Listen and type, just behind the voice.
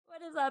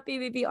What is up,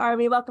 BVB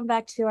Army? Welcome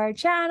back to our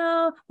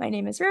channel. My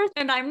name is Ruth.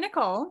 And I'm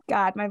Nicole.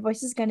 God, my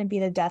voice is going to be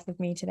the death of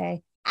me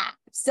today.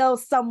 Still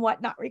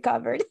somewhat not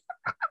recovered.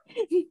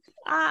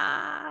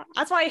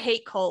 That's why I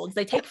hate colds.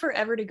 They take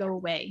forever to go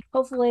away.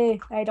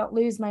 Hopefully, I don't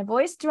lose my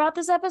voice throughout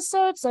this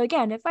episode. So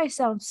again, if I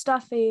sound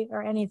stuffy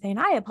or anything,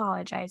 I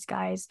apologize,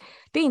 guys.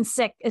 Being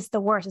sick is the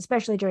worst,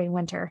 especially during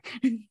winter.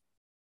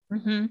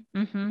 We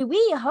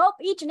hope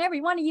each and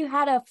every one of you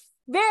had a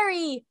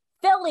very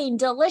filling,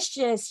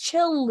 delicious,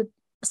 chilled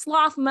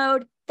sloth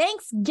mode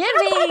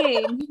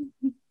Thanksgiving.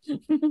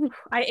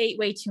 I ate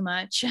way too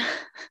much.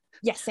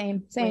 Yeah,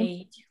 same.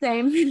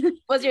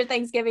 Was your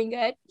Thanksgiving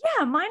good?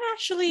 Yeah, mine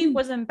actually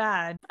wasn't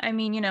bad. I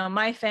mean,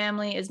 my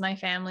family is my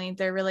family.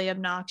 They're really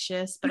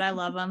obnoxious, but I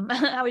love them.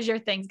 How was your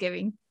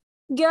Thanksgiving?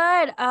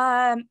 Good.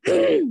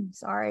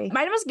 Sorry.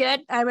 Mine was good.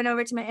 I went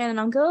over to my aunt and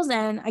uncle's,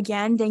 and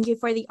again, thank you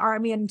for the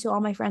army and to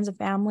all my friends and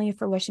family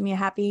for wishing me a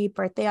happy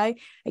birthday.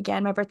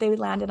 My birthday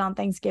landed on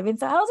Thanksgiving,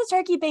 so I was a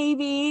turkey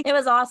baby. It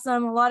was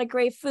awesome. A lot of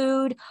great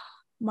food.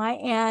 My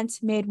aunt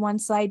made one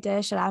side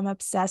dish that I'm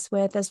obsessed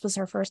with. This was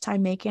her first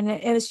time making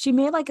it. She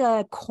made like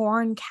a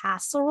corn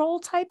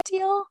casserole type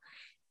deal.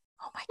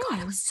 Oh my God,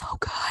 it was so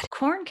good.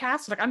 Corn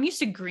casserole. Like, I'm used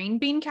to green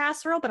bean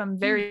casserole, but I'm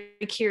very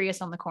curious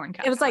on the corn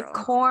casserole. It was like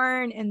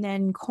corn and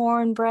then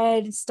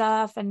cornbread and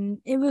stuff. And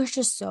it was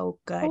just so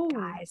good,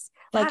 guys.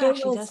 Like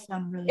it does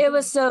sound really good. It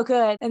was so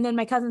good. And then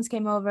my cousins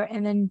came over,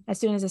 and then as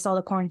soon as they saw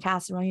the corn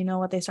casserole, you know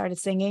what they started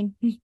singing?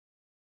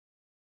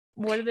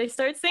 What did they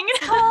start singing?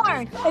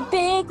 Corn, a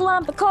big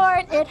lump of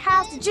corn. It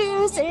has the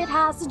juice. It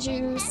has the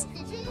juice.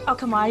 Oh,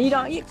 come on.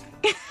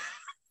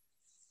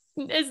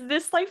 Is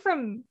this like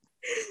from...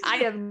 I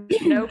have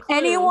no clue.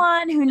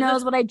 Anyone who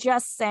knows what I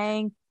just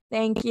sang,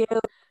 thank you.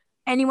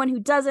 Anyone who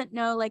doesn't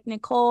know, like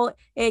Nicole,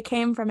 it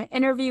came from an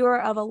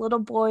interviewer of a little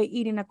boy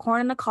eating a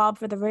corn on the cob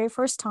for the very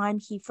first time.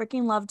 He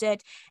freaking loved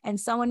it, and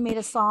someone made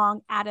a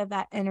song out of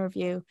that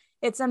interview.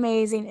 It's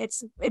amazing.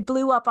 It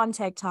blew up on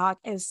TikTok.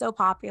 It was so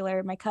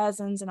popular. My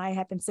cousins and I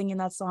have been singing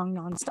that song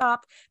nonstop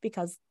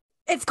because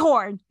it's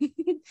corn.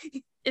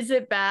 Is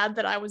it bad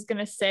that I was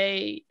gonna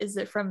say, is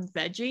it from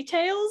Veggie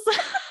Tales?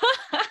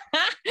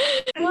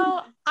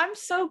 Well, I'm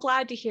so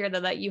glad to hear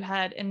that you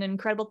had an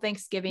incredible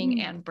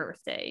Thanksgiving and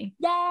birthday.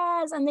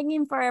 Yes, I'm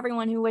thanking for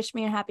everyone who wished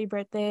me a happy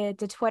birthday.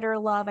 The Twitter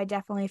love I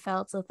definitely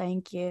felt, so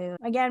thank you.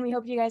 Again, we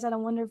hope you guys had a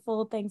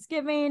wonderful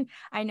Thanksgiving.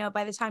 I know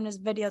by the time this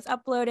video is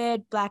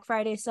uploaded, Black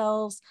Friday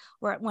sales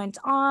went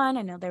on.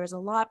 I know there was a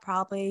lot,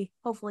 probably.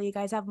 Hopefully you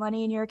guys have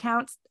money in your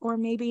accounts, or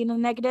maybe in the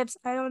negatives.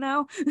 I don't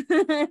know.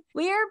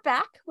 We are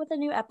back with a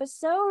new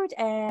episode,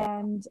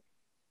 and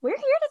we're here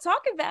to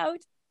talk about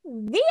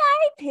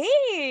VIP.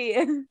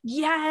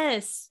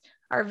 Yes,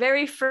 our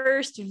very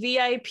first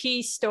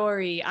VIP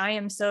story. I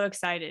am so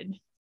excited.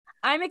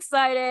 I'm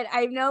excited.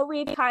 I know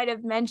we kind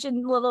of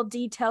mentioned little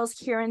details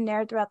here and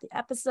there throughout the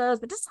episodes,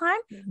 but this time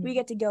we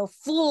get to go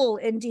full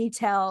in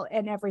detail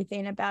and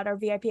everything about our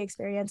VIP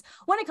experience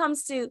when it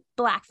comes to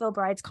Blackville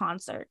Brides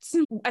concerts.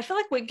 I feel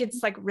like what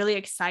gets like really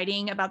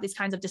exciting about these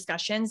kinds of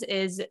discussions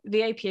is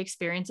VIP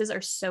experiences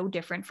are so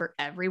different for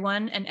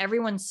everyone, and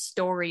everyone's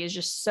story is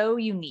just so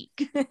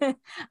unique.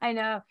 I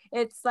know.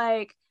 It's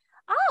like,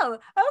 oh,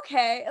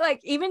 okay.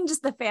 Like even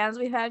just the fans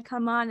we've had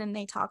come on and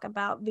they talk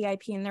about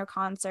VIP in their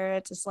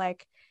concerts. It's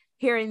like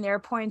hearing their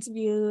points of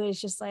view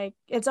is just like,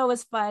 it's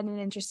always fun and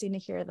interesting to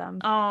hear them.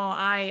 Oh,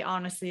 I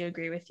honestly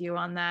agree with you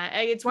on that.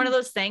 It's one of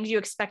those things you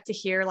expect to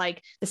hear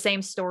like the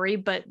same story,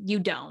 but you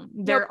don't.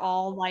 They're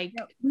all like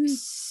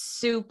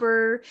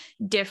super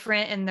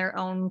different in their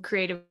own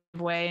creative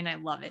way, and I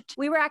love it.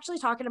 We were actually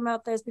talking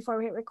about this before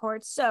we hit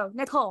record. So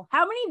Nicole,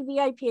 how many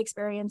VIP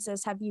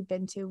experiences have you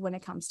been to when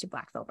it comes to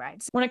Blackville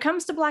Brides? When it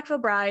comes to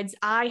Blackville Brides,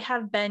 I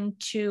have been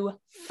to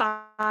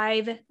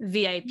 5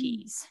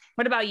 VIPs.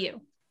 What about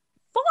you?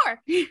 4.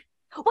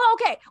 Well,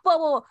 okay.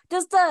 Well,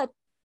 does the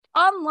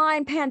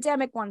online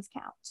pandemic ones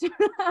count? Because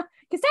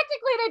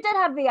technically they did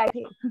have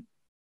VIP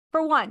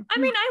for one. I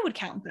mean, I would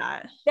count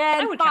that.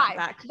 Then I would 5. count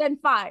that. Then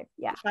 5.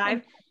 Yeah.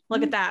 5.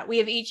 Look at that. We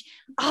have each.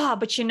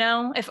 But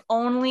if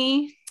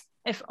only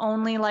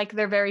like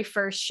their very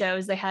first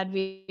shows they had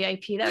VIP,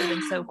 that would have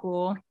been so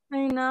cool.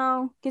 I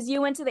know, because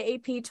you went to the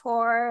AP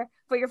tour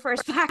for your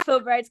first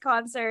Blackville Brides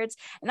concerts,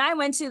 and I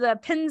went to the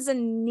Pins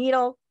and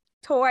Needle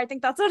tour. I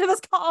think that's what it was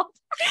called.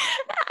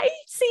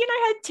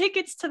 I had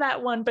tickets to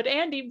that one, but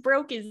Andy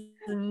broke his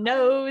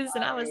nose,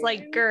 and I was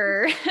like,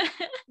 grr.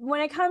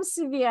 When it comes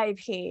to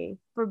VIP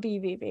for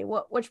BVB,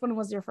 which one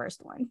was your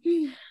first one?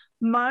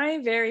 My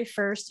very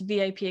first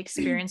VIP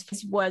experience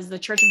was the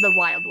Church of the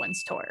Wild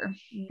Ones tour.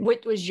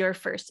 What was your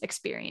first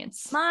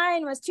experience?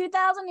 Mine was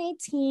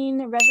 2018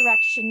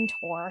 Resurrection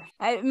tour.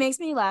 It makes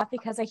me laugh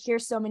because I hear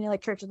so many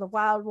like Church of the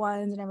Wild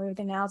Ones and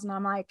everything else, and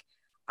I'm like,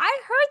 I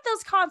heard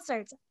those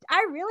concerts.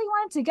 I really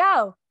wanted to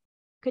go.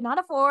 Could not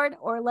afford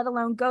or let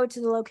alone go to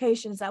the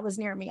locations that was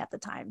near me at the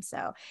time.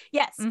 So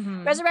yes,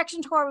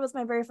 Resurrection tour was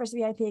my very first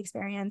VIP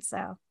experience.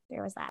 So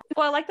there was that.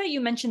 Well, I like that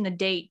you mentioned the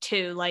date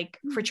too. Like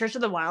for Church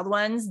of the Wild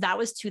Ones, that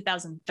was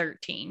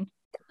 2013.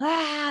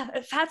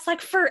 That's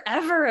like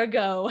forever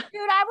ago.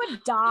 Dude, I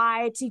would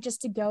die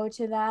to go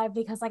to that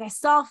because like I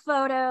saw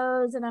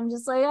photos and I'm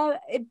just like,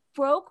 it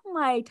broke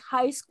my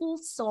high school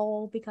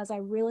soul because I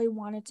really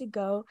wanted to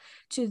go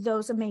to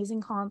those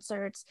amazing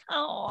concerts.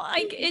 Oh,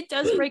 it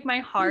does break my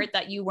heart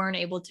that you weren't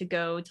able to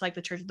go to like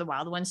the Church of the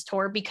Wild Ones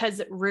tour,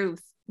 because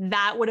Ruth,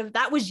 that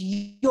was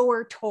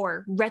your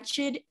tour,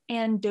 Wretched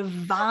and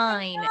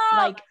Divine.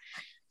 Like,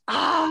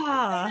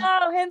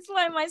 hence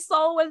why my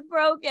soul was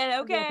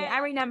broken. Okay, I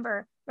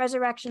remember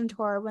Resurrection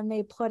Tour when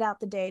they put out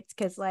the dates,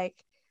 because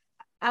like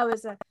I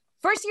was a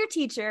first year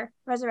teacher,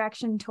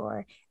 Resurrection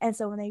Tour, and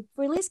so when they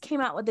came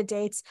out with the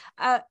dates,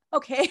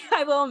 okay,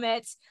 I will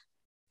admit,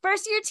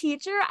 first year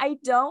teacher, I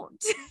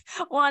don't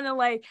want to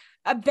like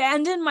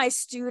abandon my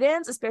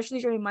students,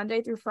 especially during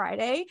Monday through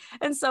Friday.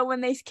 And so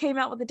when they came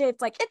out with the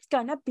dates, like it's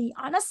gonna be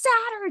on a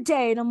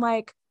Saturday, and I'm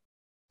like,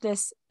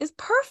 this is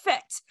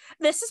perfect.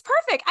 This is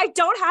perfect. I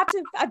don't have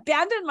to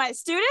abandon my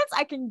students.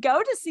 I can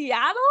go to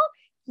Seattle.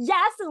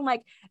 Yes. And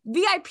like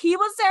VIP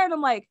was there, and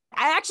I'm like,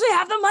 I actually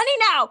have the money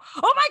now.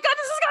 Oh my God,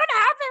 this is going to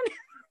happen.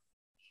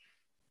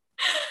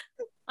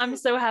 I'm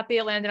so happy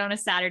it landed on a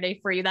Saturday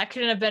for you. That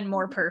couldn't have been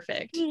more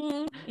perfect.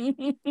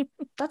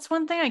 That's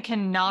one thing I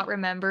cannot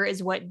remember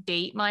is what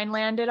date mine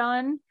landed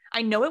on.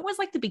 I know it was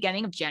like the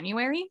beginning of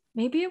January.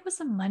 Maybe it was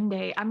a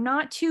Monday. I'm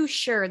not too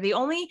sure. The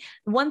only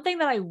one thing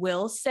that I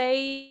will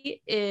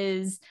say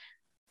is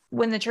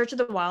when the Church of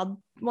the Wild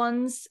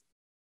Ones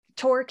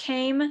tour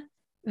came,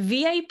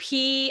 VIP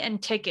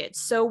and tickets.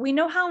 So we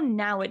know how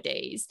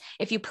nowadays,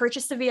 if you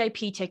purchase a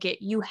VIP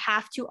ticket, you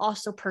have to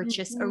also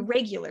purchase a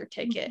regular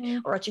ticket,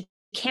 or else you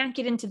can't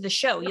get into the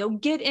show. You'll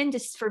get into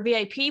for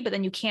VIP, but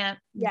then you can't,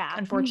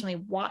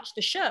 unfortunately, watch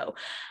the show.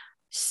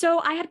 So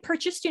I had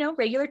purchased,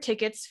 regular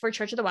tickets for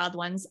Church of the Wild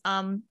Ones.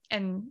 And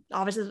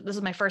obviously this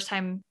was my first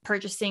time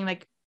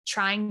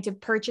trying to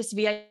purchase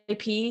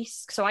VIP.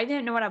 So I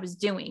didn't know what I was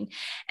doing.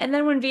 And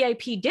then when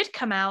VIP did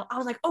come out, I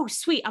was like, oh,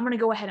 sweet, I'm going to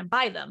go ahead and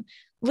buy them.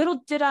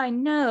 Little did I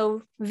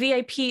know,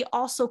 VIP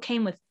also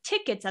came with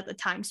tickets at the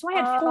time. So I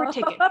had 4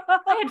 tickets.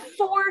 I had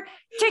 4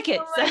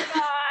 tickets. Oh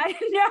my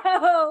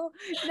God.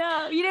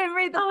 No, you didn't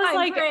read the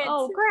fine print.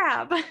 Oh,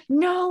 grab.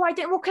 No, I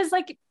didn't. Well, because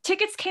like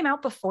tickets came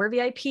out before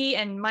VIP,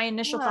 and my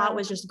initial thought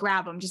was just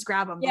grab them.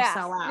 They'll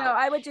sell out. No,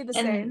 I would do the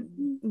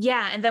same.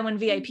 Yeah. And then when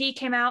VIP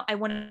came out, I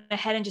went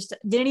ahead and just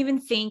didn't even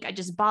think. I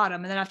just bought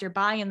them. And then after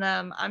buying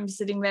them, I'm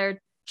sitting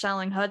there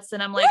selling Huts,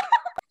 and I'm like,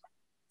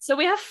 so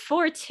we have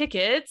 4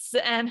 tickets,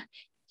 and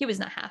he was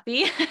not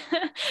happy.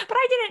 But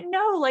I didn't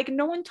know, like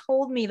no one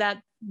told me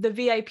that the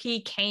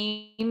VIP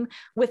came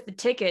with the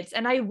tickets.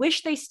 And I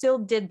wish they still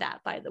did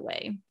that, by the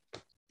way.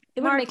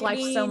 It would make life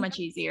so much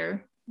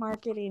easier.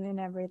 Marketing and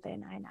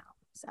everything, I know.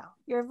 So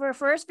your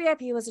first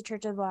VIP was a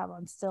Church of the Wild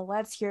Ones. So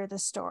let's hear the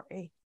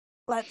story.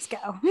 Let's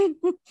go.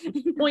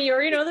 Well, you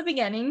already know the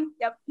beginning.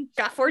 Yep.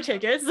 Got 4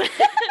 tickets.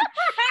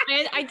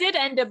 I did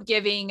end up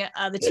giving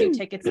the 2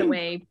 tickets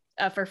away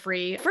for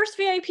free. First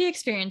VIP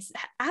experience,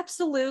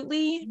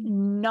 absolutely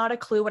not a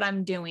clue what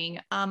I'm doing.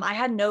 I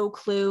had no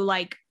clue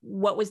like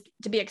what was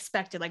to be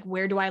expected. Like,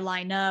 where do I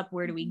line up?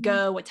 Where do we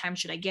go? What time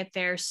should I get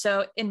there?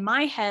 So in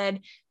my head,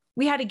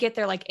 we had to get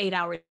there like 8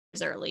 hours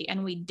early,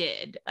 and we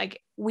did.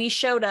 Like, we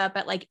showed up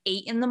at like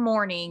 8 a.m,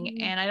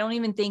 and I don't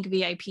even think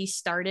VIP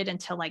started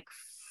until like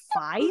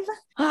 5.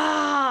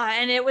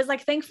 And it was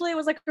like, thankfully it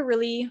was like a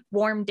really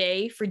warm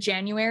day for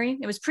January.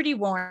 It was pretty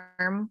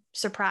warm,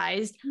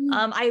 surprised.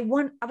 I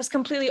was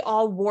completely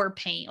all war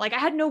paint. Like, I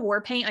had no war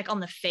paint like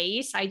on the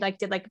face. I like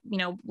did like,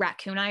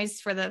 raccoon eyes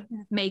for the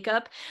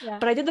makeup,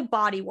 but I did the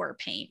body war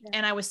paint.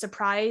 And I was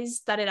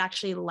surprised that it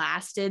actually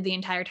lasted the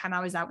entire time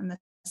I was out in the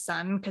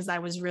sun, because I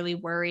was really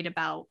worried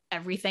about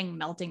everything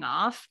melting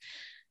off.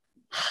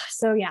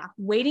 So yeah,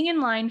 waiting in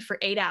line for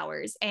 8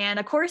 hours. And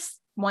of course,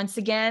 once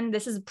again,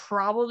 this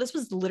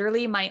was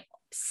literally my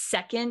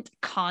second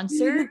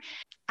concert.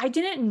 I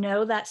didn't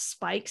know that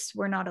spikes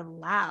were not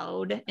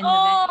allowed in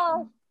the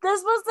venue.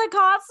 This was the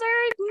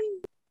concert?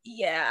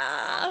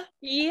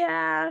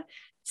 Yeah.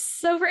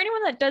 So for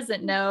anyone that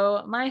doesn't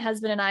know, my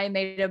husband and I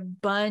made a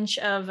bunch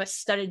of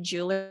studded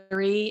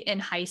jewelry in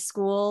high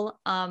school.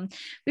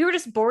 We were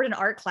just bored in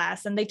art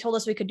class, and they told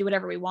us we could do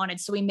whatever we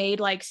wanted. So we made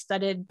like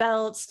studded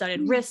belts,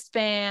 studded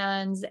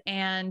wristbands,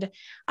 and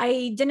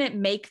I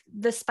didn't make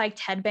the spiked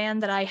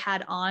headband that I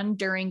had on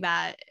during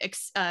that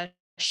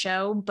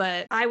show,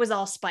 but I was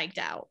all spiked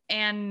out.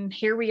 And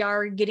here we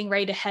are getting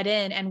ready to head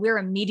in, and we're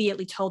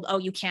immediately told, oh,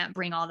 you can't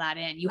bring all that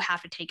in. You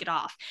have to take it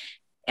off.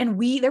 And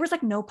there was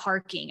like no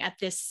parking at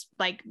this,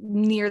 like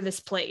near this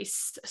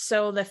place.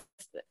 So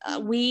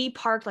we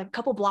parked like a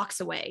couple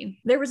blocks away.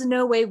 There was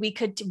no way we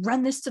could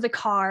run this to the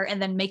car and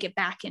then make it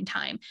back in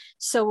time.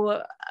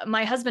 So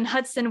my husband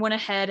Hudson went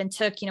ahead and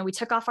we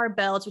took off our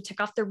belts, we took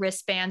off the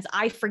wristbands.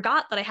 I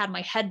forgot that I had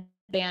my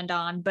headband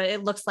on, but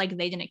it looks like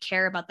they didn't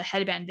care about the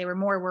headband. They were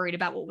more worried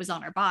about what was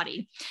on our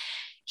body.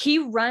 He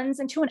runs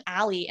into an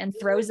alley and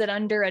throws it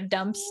under a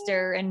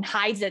dumpster and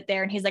hides it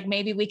there. And he's like,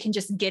 maybe we can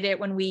just get it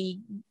when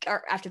we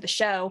are after the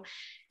show.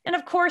 And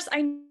of course,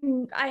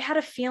 I had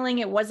a feeling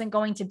it wasn't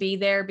going to be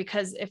there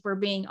because if we're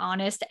being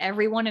honest,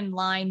 everyone in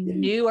line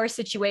knew our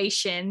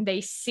situation. They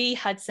see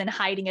Hudson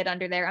hiding it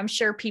under there. I'm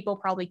sure people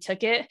probably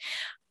took it.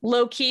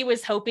 Low key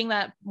was hoping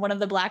that one of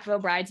the Black Veil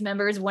Brides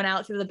members went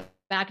out through the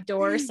back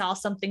door, saw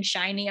something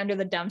shiny under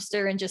the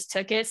dumpster and just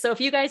took it. So if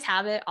you guys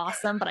have it,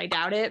 awesome, but I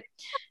doubt it.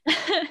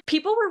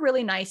 People were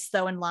really nice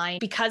though in line.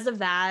 Because of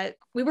that,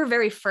 we were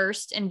very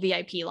first in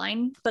VIP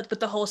line, but with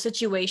the whole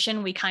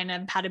situation, we kind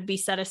of had to be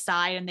set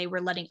aside and they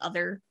were letting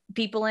other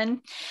people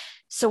in.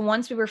 So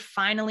once we were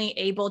finally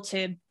able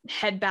to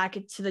head back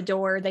to the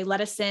door, they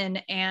let us in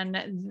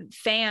and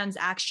fans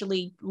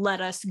actually let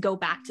us go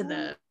back to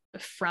the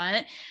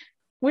front,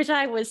 which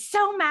I was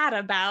so mad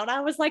about.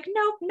 I was like,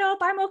 nope,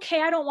 I'm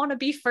okay. I don't want to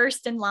be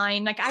first in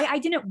line. Like I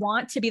didn't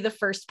want to be the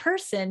first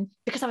person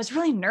because I was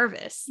really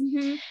nervous.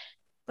 Mm-hmm.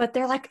 But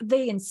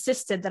they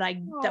insisted that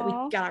that we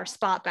got our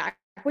spot back,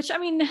 which I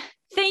mean,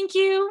 thank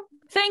you.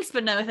 Thanks,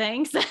 but no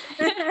thanks.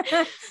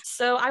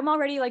 So I'm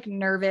already like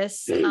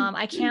nervous.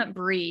 I can't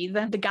breathe.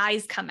 The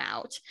guys come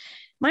out.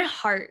 My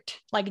heart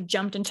like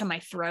jumped into my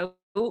throat.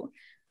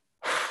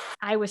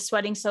 I was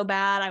sweating so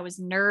bad. I was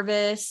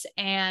nervous,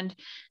 and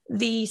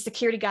the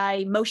security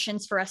guy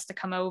motions for us to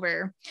come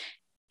over.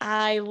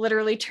 I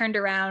literally turned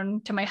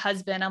around to my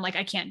husband. I'm like,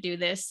 I can't do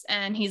this.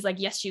 And he's like,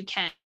 yes, you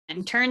can.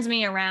 And turns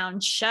me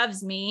around,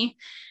 shoves me.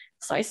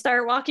 So I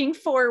start walking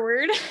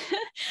forward.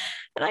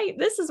 And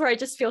this is where I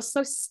just feel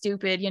so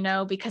stupid,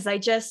 because I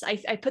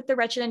put the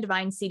Wretched and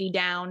Divine CD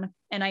down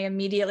and I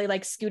immediately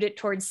like scoot it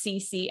towards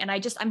Cece. And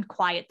I'm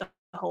quiet the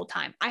whole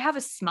time. I have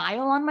a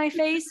smile on my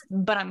face,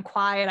 but I'm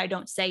quiet. I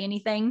don't say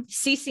anything.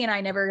 Cece and I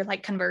never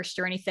like conversed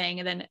or anything.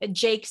 And then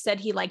Jake said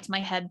he liked my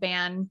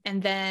headband.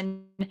 And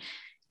then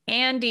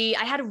Andy,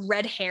 I had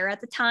red hair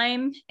at the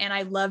time and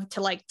I loved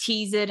to like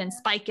tease it and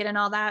spike it and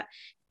all that.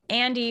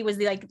 Andy was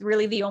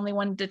really the only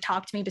one to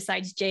talk to me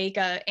besides Jake.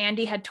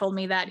 Andy had told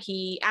me that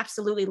he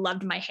absolutely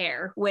loved my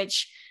hair,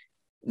 which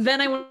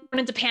then I went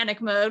into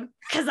panic mode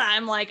because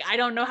I'm like, I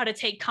don't know how to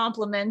take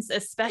compliments,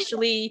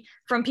 especially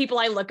from people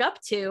I look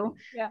up to.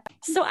 Yeah.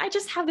 So I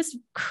just have this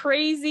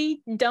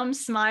crazy dumb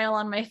smile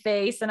on my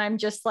face and I'm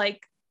just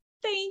like,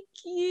 thank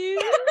you.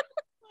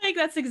 Like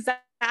that's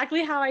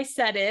exactly how I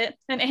said it.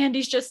 And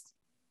Andy's just,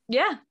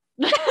 yeah.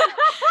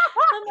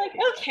 I'm like,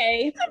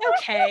 okay.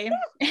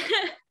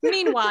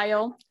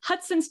 Meanwhile,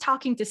 Hudson's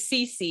talking to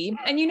Cece.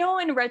 And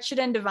in Wretched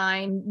and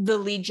Divine, the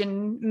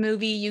Legion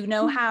movie,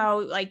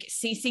 how like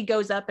Cece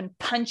goes up and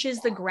punches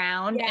the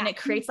ground and it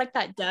creates like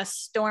that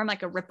dust storm,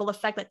 like a ripple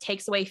effect that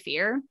takes away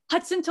fear.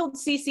 Hudson told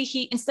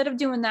Cece instead of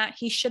doing that,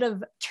 he should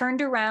have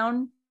turned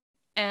around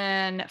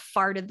and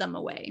farted them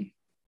away.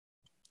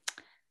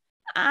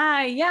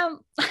 Yeah.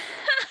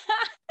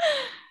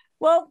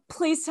 Well,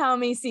 please tell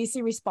me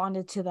Cece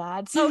responded to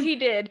that. Oh, he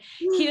did.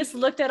 He just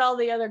looked at all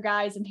the other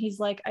guys and he's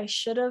like, I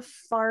should have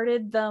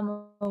farted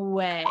them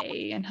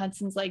away. And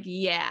Hudson's like,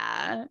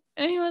 yeah.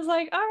 And he was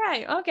like, all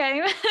right,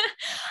 okay.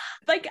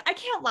 Like, I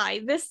can't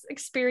lie. This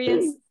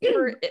experience,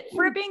 for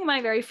it being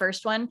my very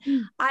first one,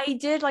 I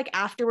did like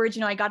afterwards,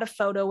 I got a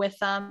photo with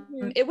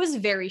them. It was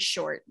very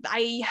short.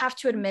 I have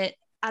to admit,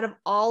 out of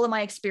all of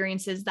my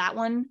experiences, that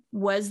one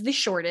was the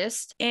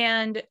shortest.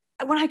 And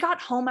when I got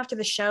home after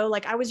the show,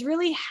 like I was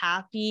really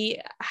happy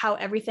how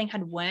everything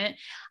had went.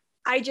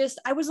 I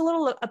was a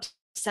little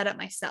upset at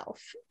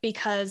myself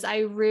because I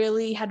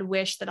really had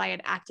wished that I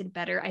had acted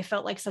better. I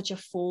felt like such a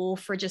fool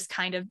for just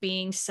kind of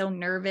being so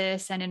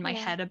nervous and in my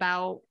head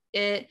about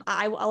it.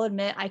 I'll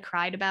admit I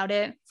cried about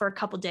it for a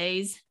couple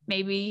days,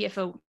 maybe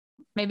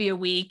a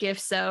week, if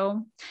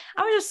so.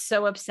 I was just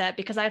so upset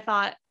because I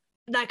thought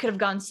that could have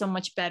gone so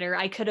much better.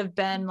 I could have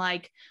been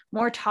like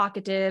more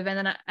talkative. And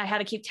then I had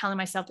to keep telling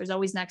myself, there's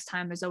always next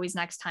time. There's always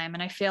next time.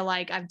 And I feel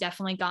like I've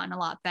definitely gotten a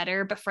lot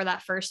better. But for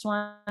that first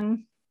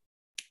one,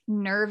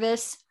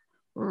 nervous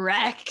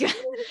wreck.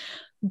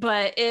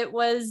 But it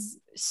was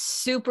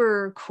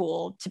super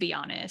cool, to be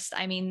honest.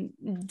 I mean,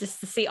 just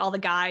to see all the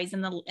guys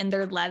in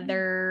their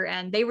leather,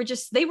 and they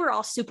were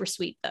all super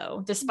sweet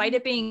though. Despite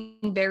it being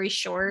very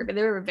short,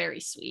 they were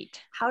very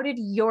sweet. How did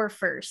your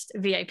first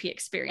VIP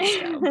experience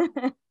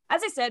go?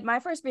 As I said, my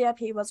first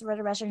VIP was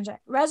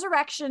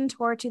Resurrection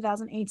Tour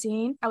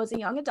 2018. I was a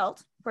young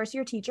adult, first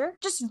year teacher,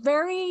 just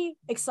very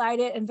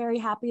excited and very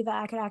happy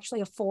that I could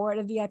actually afford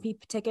a VIP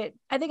ticket.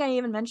 I think I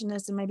even mentioned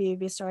this in my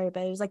BVB story,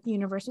 but it was like the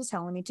universe was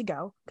telling me to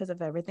go because of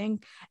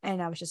everything.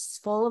 And I was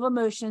just full of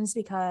emotions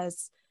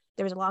because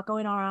there was a lot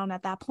going on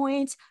at that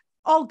point.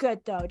 All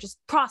good though, just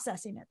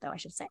processing it though, I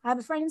should say. I have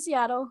a friend in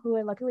Seattle who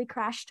I luckily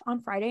crashed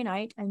on Friday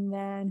night. And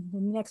then the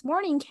next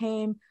morning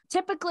came.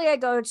 Typically I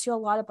go to a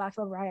lot of Black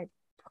Veil Bride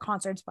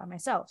concerts by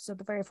myself. So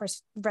the very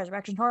first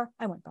Resurrection Tour,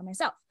 I went by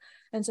myself.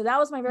 And so that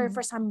was my very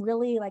first time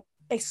really like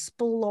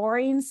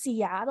exploring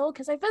Seattle,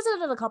 because I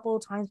visited a couple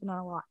of times, but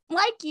not a lot.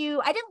 Like you,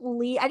 I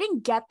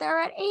didn't get there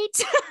at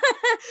 8,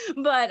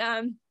 but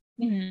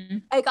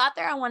I got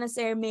there, I want to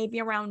say maybe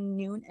around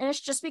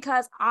noon-ish, just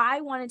because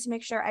I wanted to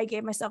make sure I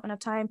gave myself enough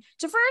time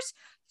to first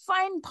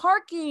find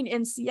parking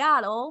in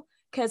Seattle,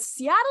 because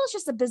Seattle is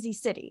just a busy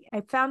city.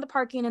 I found the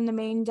parking in the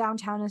main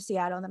downtown of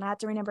Seattle. And then I had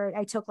to remember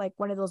I took like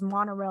one of those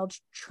monorail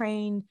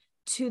train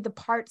to the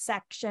part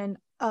section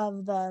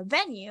of the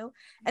venue.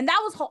 And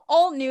that was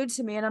all new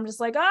to me. And I'm just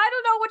like, I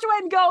don't know which way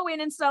I'm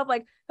going and stuff.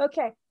 Like,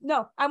 okay,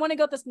 no, I want to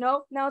go this.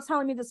 No, now it's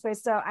telling me this way.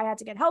 So I had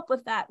to get help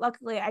with that.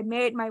 Luckily, I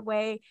made my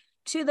way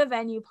to the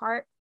venue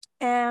part.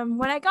 And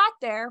when I got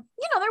there,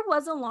 there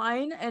was a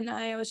line, and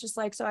I was just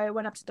like, so I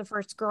went up to the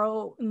first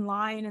girl in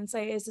line and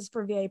say, is this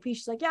for VIP?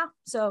 She's like, yeah.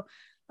 So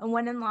I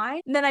went in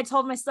line, and then I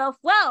told myself,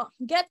 well,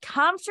 get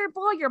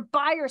comfortable. You're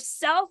by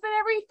yourself and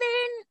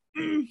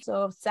everything.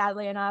 So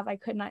sadly enough, I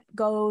could not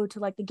go to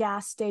like the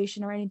gas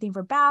station or anything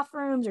for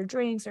bathrooms or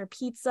drinks or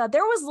pizza.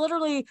 There was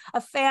literally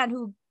a fan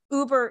who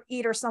Uber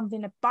Eat or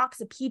something, a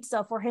box of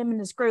pizza for him and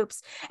his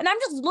groups. And I'm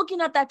just looking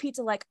at that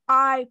pizza like,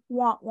 I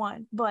want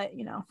one. But,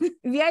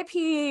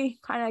 VIP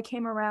kind of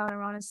came around, I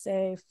want to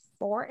say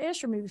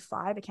 4-ish or maybe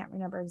 5. I can't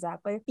remember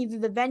exactly. Either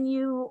the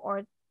venue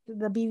or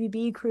the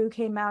BVB crew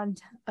came out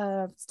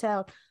to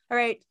tell, all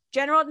right,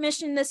 general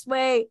admission this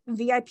way,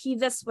 VIP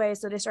this way.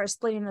 So they started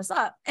splitting us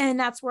up. And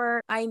that's where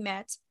I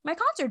met my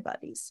concert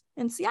buddies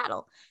in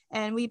Seattle.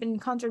 And we've been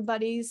concert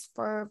buddies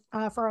for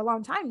a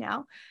long time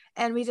now.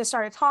 And we just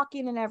started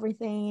talking and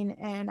everything.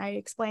 And I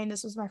explained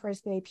this was my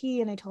first VIP.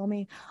 And they told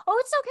me, oh,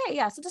 it's okay.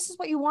 Yeah. So this is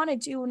what you want to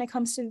do when it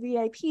comes to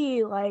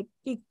VIP. Like,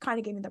 he kind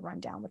of gave me the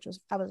rundown, which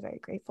I was very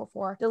grateful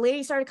for. The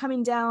lady started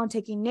coming down,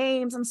 taking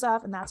names and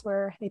stuff. And that's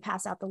where they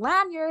passed out the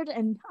lanyard.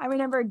 And I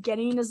remember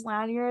getting this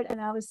lanyard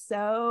and I was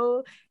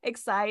so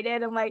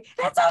excited. I'm like,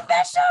 it's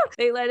official.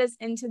 They let us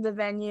into the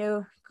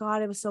venue.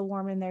 God, it was so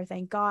warm in there.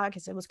 Thank God,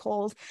 because it was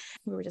cold.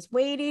 We were just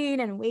waiting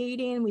and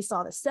waiting. We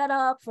saw the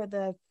setup for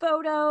the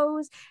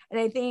photos. And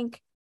I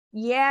think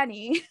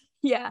Yanni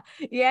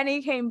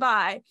came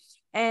by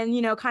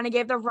and, kind of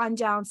gave the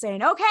rundown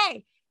saying,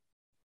 okay,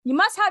 you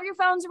must have your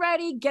phones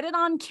ready, get it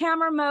on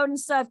camera mode and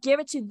stuff, give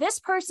it to this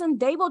person.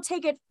 They will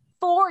take it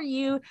for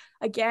you.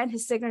 Again,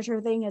 his signature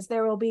thing is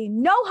there will be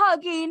no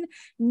hugging,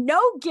 no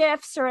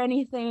gifts or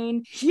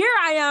anything. Here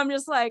I am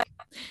just like,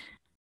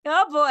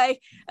 oh boy,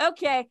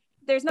 okay,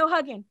 there's no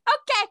hugging.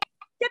 Okay,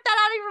 get that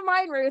out of your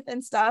mind, Ruth,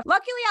 and stuff.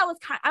 Luckily,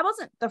 I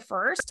wasn't the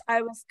first.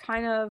 I was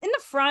kind of in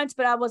the front,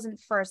 but I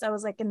wasn't first. I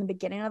was like in the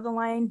beginning of the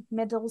line,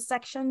 middle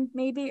section,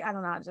 maybe. I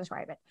don't know how to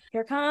describe it.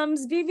 Here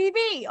comes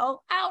BVB,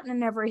 all out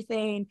and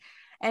everything.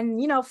 And,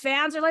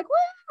 fans are like,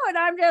 woo! And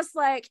I'm just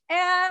like,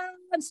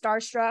 and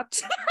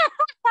starstruck.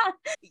 I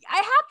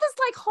had this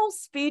like whole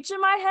speech in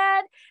my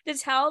head to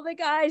tell the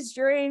guys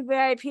during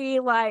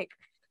VIP, like,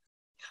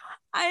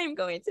 I am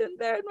going to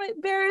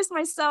embarrass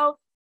myself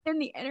in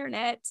the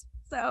internet.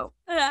 So,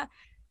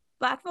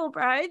 Blackville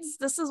Brides,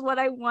 this is what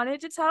I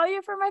wanted to tell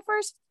you for my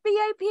first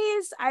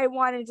VIPs. I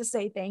wanted to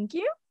say thank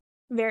you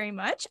very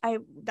much.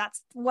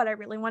 That's what I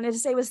really wanted to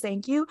say was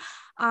thank you.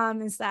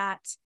 Is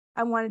that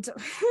I wanted to,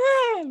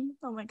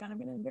 oh my God, I'm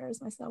going to embarrass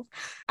myself.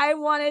 I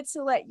wanted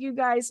to let you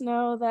guys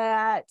know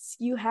that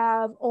you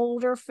have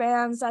older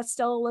fans that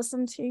still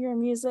listen to your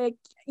music.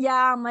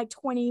 Yeah, I'm like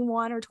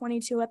 21 or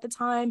 22 at the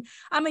time.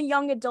 I'm a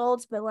young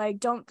adult, but like,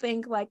 don't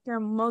think like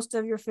most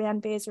of your fan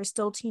base are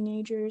still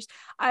teenagers.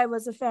 I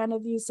was a fan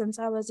of you since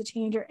I was a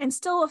teenager and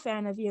still a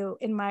fan of you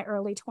in my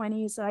early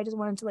 20s. So I just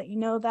wanted to let you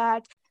know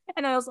that.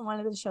 And I also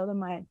wanted to show them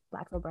my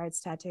Blackville Brides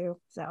tattoo.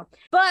 So,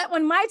 but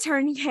when my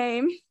turn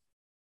came,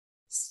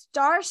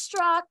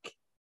 starstruck,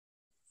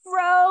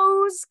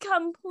 froze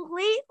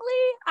completely.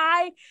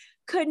 I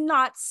could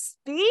not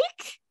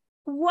speak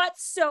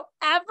whatsoever.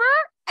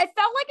 I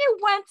felt like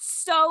it went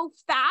so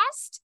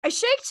fast. I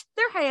shaked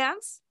their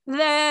hands.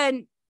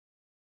 Then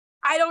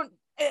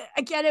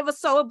again, it was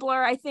so a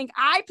blur. I think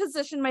I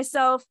positioned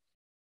myself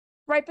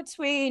right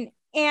between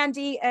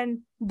Andy and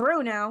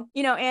Bruno.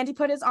 Andy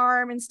put his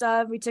arm and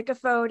stuff. We took a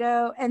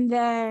photo and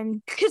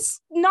then could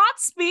not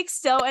speak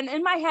still. And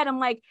in my head, I'm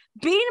like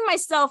beating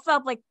myself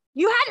up like,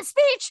 you had a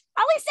speech.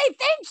 At least say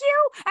thank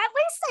you. At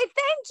least say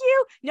thank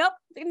you. Nope,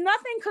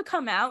 nothing could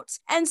come out.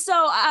 And so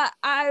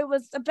I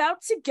was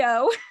about to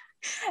go,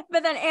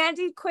 but then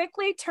Andy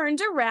quickly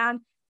turned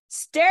around,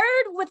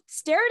 stared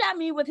at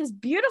me with his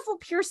beautiful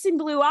piercing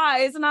blue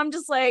eyes, and I'm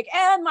just like,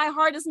 and my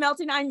heart is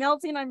melting. I'm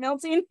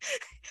melting.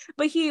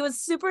 But he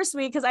was super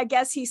sweet because I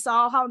guess he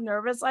saw how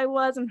nervous I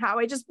was and how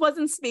I just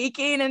wasn't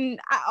speaking, and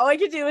all I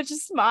could do was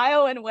just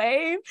smile and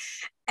wave.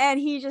 And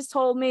he just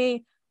told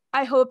me,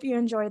 I hope you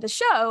enjoy the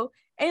show.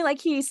 And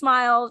like he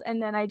smiled,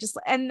 and then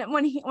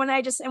when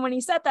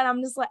he said that,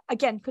 I'm just like,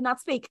 again, could not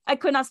speak. I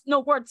could not, no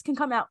words can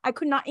come out. I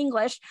could not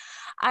English.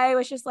 I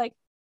was just like,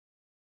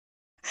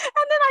 and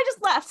then I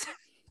just left.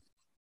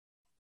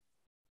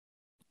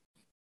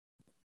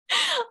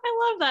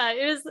 I love that.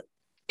 It was,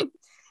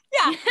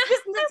 yeah,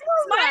 just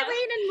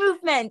smiling and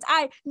movement.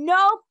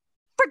 No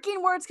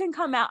freaking words can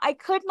come out. I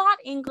could not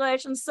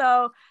English, and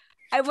so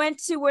I went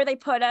to where they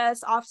put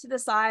us off to the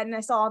side, and I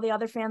saw all the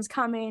other fans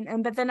coming,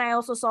 but then I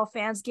also saw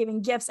fans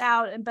giving gifts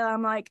out, but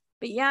I'm like,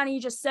 but Yanni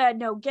just said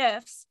no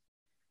gifts.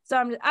 So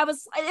it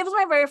was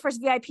my very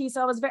first VIP.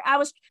 So I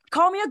was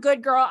call me a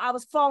good girl. I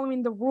was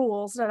following the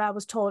rules that I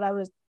was told I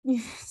was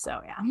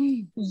So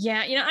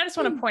yeah. Yeah, I just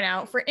want to point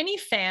out for any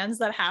fans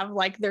that have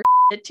like their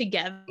shit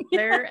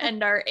together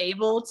and are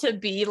able to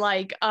be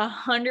like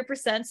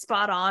 100%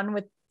 spot on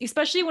with,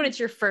 especially when it's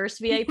your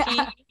first VIP.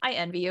 Yeah. I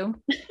envy you.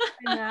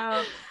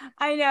 I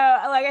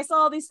know. Like I saw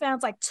all these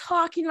fans like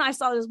talking. I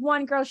saw this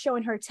one girl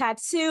showing her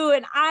tattoo,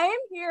 and I am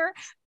here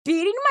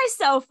beating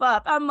myself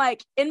up. I'm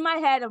like, in my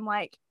head, I'm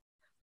like,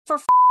 for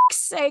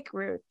sake,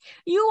 Ruth,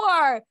 you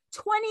are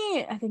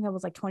 20. I think I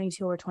was like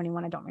 22 or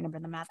 21. I don't remember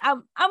the math. I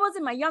was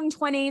in my young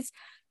 20s.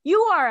 You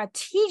are a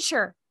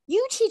teacher.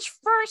 You teach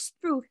 1st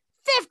through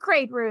 5th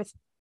grade, Ruth.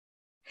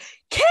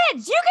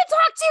 Kids, you can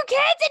talk to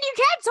kids, and you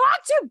can't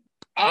talk to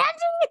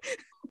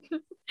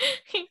Andy.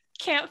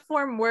 Can't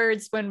form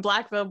words when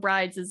Black Veil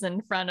Brides is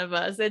in front of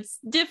us. It's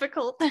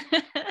difficult.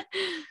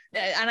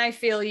 And I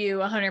feel you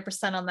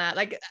 100% on that.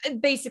 Like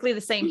basically the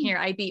same here.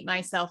 I beat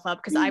myself up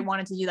because I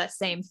wanted to do that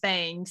same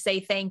thing, say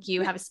thank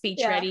you, have a speech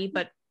ready,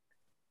 but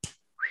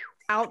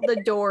out the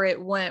door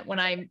it went when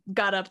I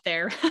got up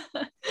there.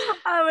 I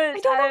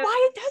don't know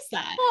why it does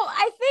that. Well,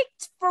 I think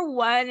for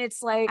one,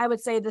 it's like, I would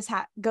say this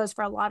goes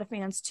for a lot of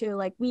fans too.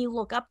 Like we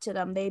look up to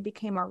them. They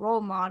became our role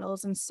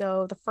models. And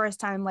so the first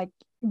time, like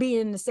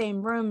being in the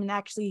same room and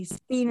actually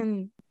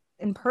being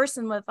in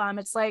person with them,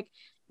 it's like,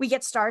 we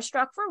get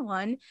starstruck for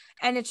one.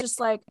 And it's just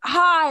like,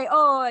 hi,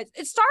 oh,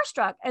 it's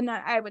starstruck. And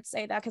I would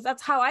say that because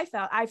that's how I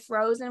felt. I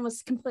froze and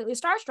was completely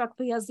starstruck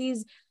because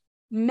these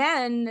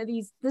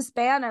men, this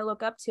band I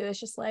look up to, it's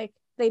just like,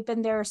 they've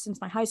been there since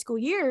my high school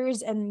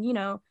years. And,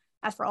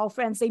 as for all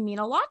friends, they mean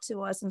a lot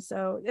to us. And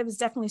so it was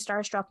definitely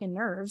starstruck and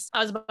nerves. I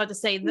was about to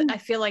say that I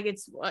feel like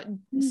it's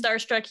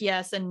starstruck,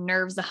 yes, and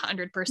nerves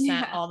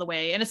 100% all the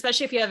way. And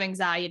especially if you have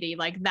anxiety,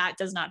 like that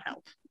does not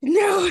help.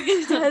 No,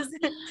 it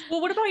doesn't.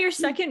 Well, what about your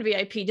second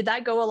VIP? Did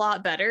that go a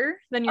lot better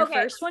than your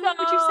first one,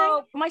 would you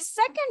say? My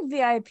second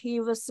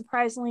VIP was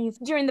surprisingly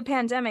during the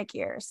pandemic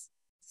years.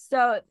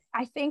 So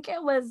I think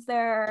it was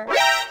their...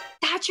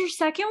 That's your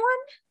second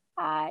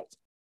one?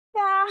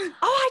 Yeah.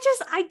 Oh,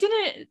 I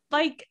didn't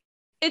like...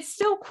 It's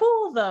still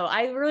cool though.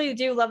 I really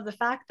do love the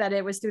fact that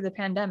it was through the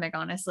pandemic,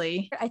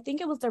 honestly. I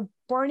think it was their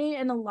Burning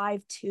and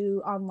Alive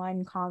 2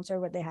 online concert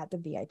where they had the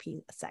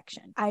VIP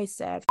section. I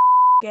said,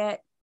 it.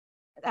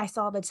 I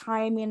saw the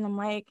timing and I'm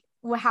like,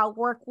 how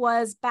work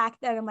was back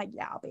then. I'm like,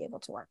 yeah, I'll be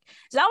able to work.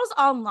 So that was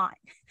online.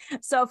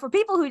 So for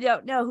people who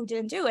don't know, who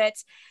didn't do it.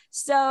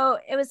 So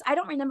it was, I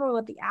don't remember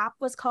what the app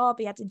was called,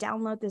 but you had to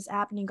download this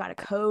app and you got a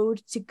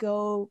code to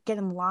go get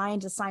in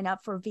line to sign up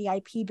for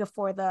VIP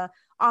before the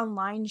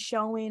online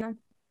showing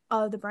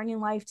of the Burning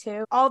Life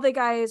 2. All the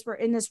guys were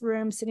in this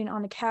room sitting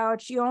on a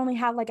couch. You only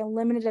had like a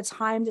limited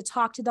time to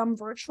talk to them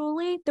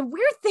virtually. The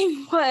weird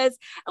thing was,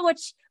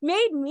 which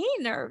made me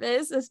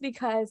nervous, is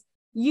because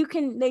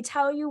they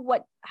tell you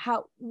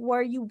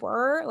where you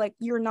were, like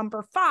you're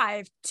number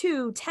 5,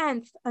 2,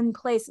 10th in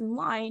place in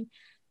line.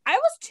 I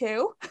was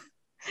 2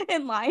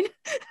 in line.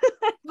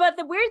 But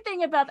the weird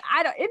thing about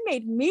it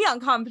made me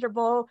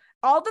uncomfortable.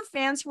 All the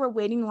fans who were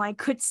waiting in line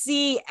could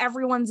see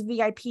everyone's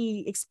VIP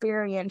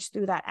experience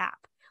through that app.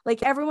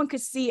 Like everyone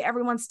could see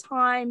everyone's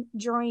time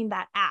during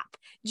that app,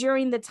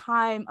 during the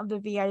time of the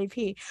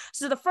VIP.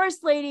 So the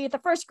first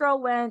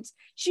girl went,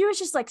 she was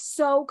just like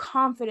so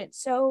confident,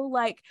 so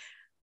like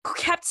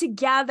kept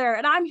together.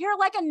 And I'm here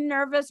like a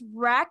nervous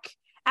wreck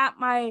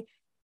I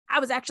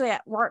was actually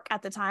at work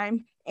at the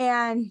time.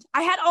 And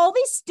I had all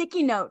these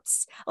sticky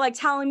notes like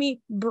telling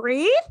me,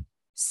 breathe,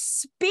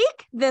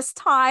 speak this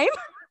time.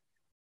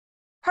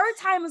 Her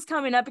time was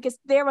coming up because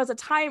there was a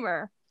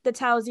timer that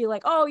tells you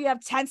like, oh, you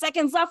have 10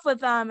 seconds left with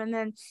them. And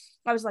then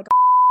I was like,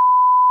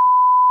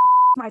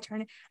 my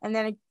turn. And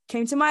then it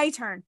came to my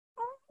turn.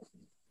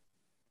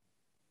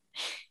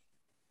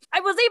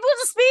 I was able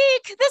to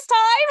speak this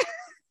time.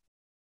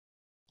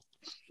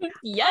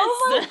 Yes.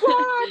 Oh my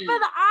God.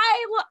 But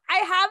I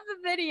have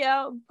the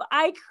video.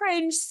 I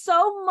cringed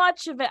so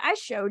much of it. I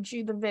showed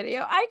you the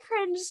video. I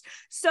cringed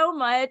so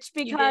much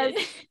because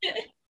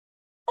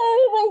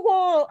oh my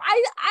God.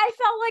 I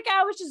felt like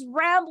I was just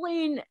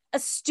rambling a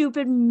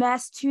stupid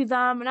mess to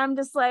them. And I'm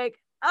just like,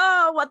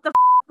 oh, what the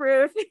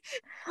Ruth?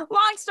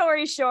 Long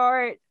story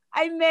short,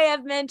 I may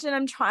have mentioned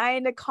I'm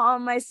trying to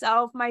calm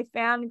myself, my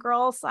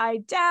fangirl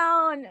side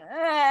down.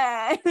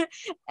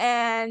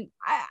 And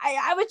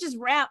I was just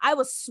I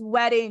was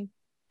sweating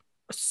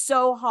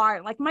so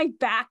hard. Like my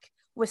back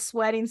was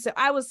sweating. So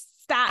I was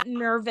that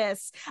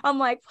nervous. I'm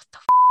like, what the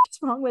is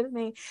wrong with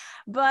me?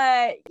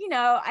 But,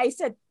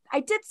 I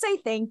did say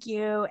thank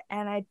you.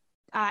 And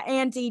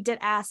Andy did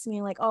ask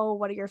me like, oh,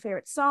 what are your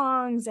favorite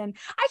songs? And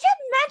I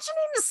kept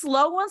mentioning the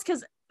slow ones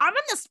because I'm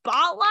in the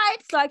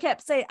spotlight. So I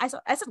kept saying, I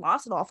said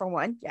Lost It All for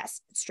one.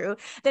 Yes, it's true.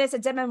 Then I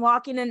said Dead Man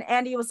Walking, and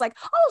Andy was like,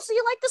 oh, so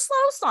you like the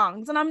slow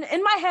songs? And I'm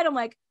in my head, I'm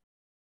like,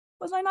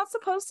 was I not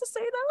supposed to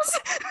say those?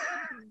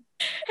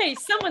 Hey,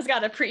 someone's got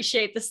to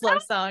appreciate the slow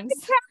songs. I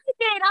kept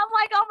I'm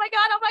like, oh my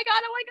God, oh my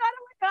God, oh my God,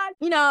 oh my God.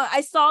 You know,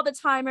 I saw the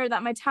timer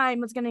that my time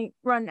was going to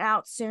run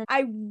out soon.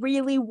 I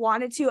really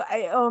wanted to.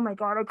 Oh my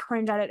God, I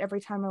cringe at it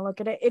every time I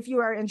look at it. If you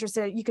are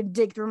interested, you can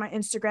dig through my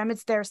Instagram.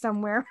 It's there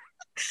somewhere.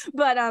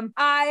 But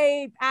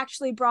I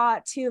actually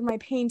brought two of my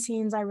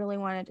paintings. I really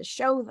wanted to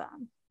show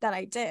them that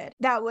I did.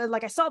 That was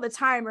like, I saw the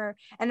timer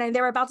and then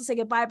they were about to say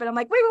goodbye, but I'm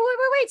like, wait.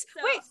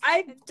 So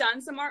I've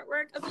done some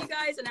artwork of you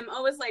guys and I'm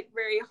always like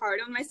very hard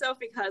on myself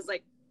because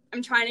like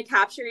I'm trying to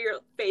capture your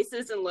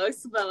faces and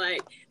looks, but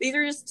like these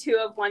are just two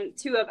of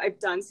I've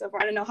done so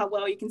far. I don't know how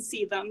well you can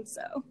see them,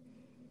 so.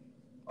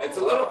 It's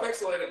a little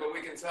pixelated, but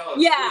we can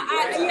tell. Yeah,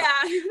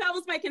 that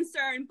was my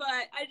concern, but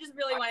I just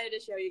really wanted to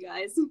show you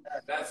guys.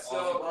 That's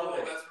so cool.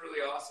 That's really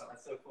awesome.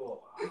 That's so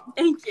cool.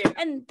 Thank you.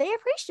 And they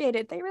appreciated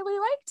it. They really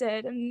liked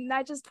it. And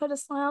I just put a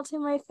smile to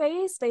my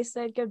face. They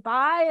said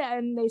goodbye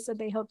and they said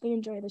they hope they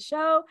enjoy the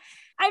show.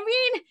 I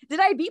mean, did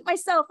I beat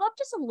myself up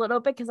just a little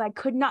bit because I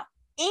could not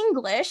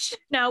English?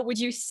 Now, would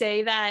you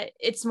say that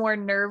it's more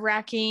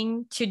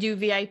nerve-wracking to do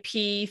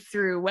VIP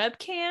through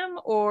webcam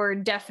or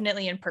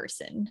definitely in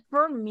person?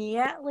 For me,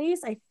 at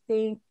least, I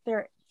think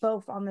they're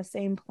both on the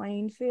same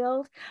playing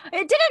field.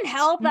 It didn't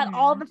help that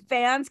all the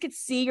fans could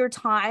see your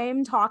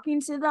time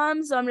talking to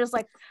them. So I'm just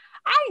like,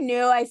 I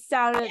knew I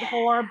sounded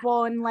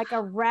horrible and like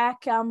a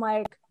wreck. I'm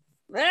like,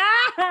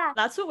 ah!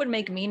 That's what would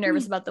make me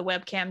nervous about the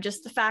webcam.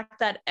 Just the fact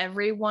that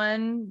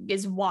everyone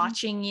is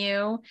watching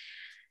you.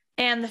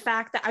 And the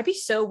fact that I'd be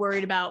so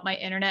worried about my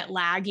internet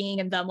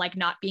lagging and them like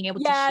not being able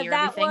to hear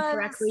everything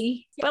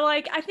correctly. Yeah. But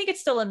like, I think it's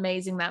still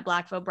amazing that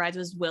Black Veil Brides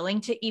was willing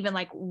to even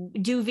like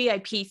do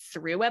VIP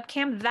through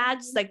webcam.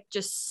 That's like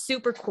just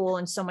super cool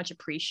and so much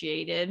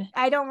appreciated.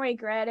 I don't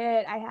regret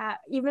it. I have,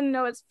 even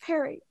though it's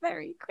very,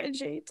 very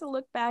cringy to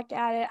look back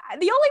at it.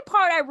 The only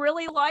part I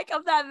really like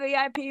of that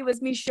VIP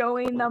was me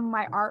showing them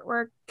my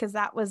artwork, because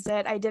that was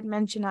it. I did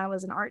mention I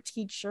was an art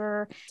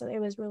teacher, so it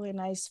was really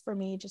nice for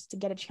me just to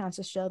get a chance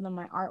to show them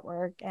my artwork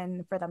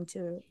and for them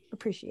to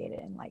appreciate it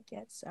and like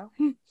it. So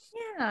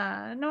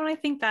yeah, no, and I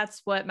think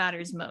that's what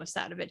matters most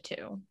out of it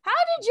too. How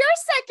did your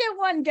second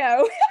one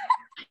go?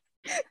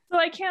 So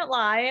I can't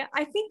lie.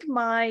 I think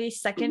my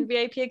second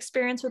VIP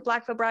experience with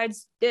Black Veil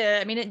Brides,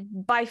 I mean,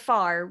 it by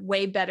far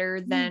way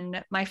better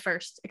than my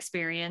first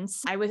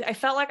experience. I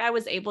felt like I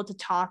was able to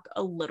talk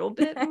a little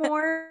bit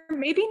more,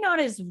 maybe not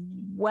as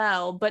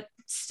well, but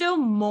still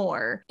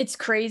more. It's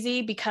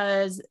crazy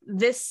because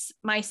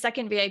my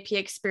second VIP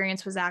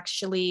experience was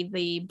actually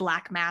the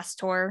Black Mass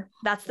tour.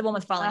 That's the one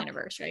with Falling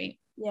Universe, right?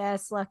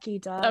 Yes, lucky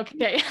dog.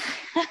 Okay.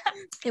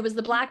 It was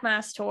the Black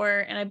Mass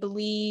tour, and I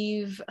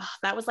believe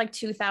that was like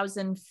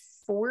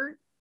 2014.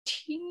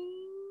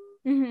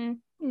 Mm-hmm.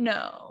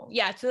 No,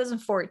 yeah,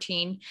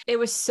 2014. It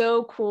was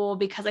so cool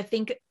because I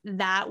think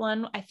that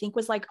one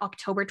was like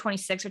October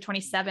 26th or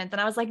 27th,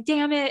 and I was like,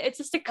 damn it, it's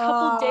just a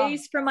couple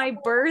days for my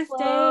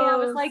birthday. I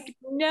was like,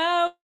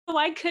 no,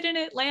 why couldn't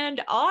it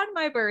land on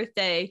my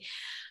birthday?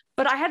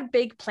 But I had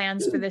big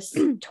plans for this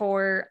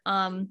tour.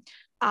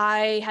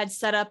 I had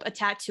set up a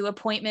tattoo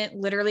appointment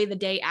literally the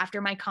day after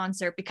my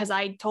concert because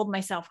I told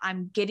myself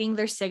I'm getting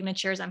their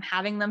signatures. I'm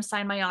having them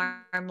sign my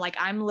arm. Like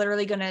I'm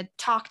literally going to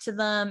talk to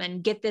them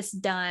and get this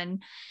done.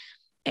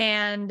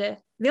 And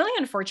the only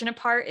unfortunate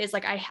part is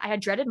like I had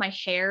dreaded my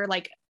hair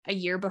like a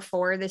year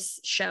before this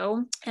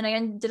show, and I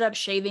ended up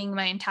shaving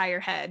my entire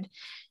head.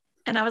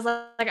 And I was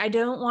like, I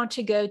don't want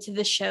to go to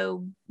the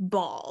show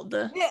bald.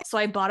 So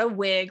I bought a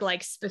wig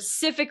like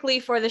specifically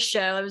for the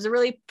show. It was a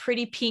really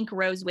pretty pink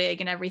rose wig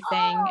and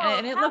everything.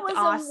 And it looked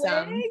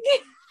awesome.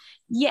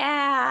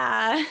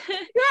 Yeah.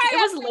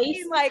 It was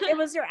lace. Like it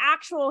was your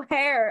actual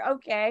hair.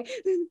 Okay.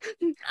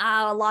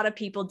 A lot of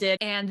people did.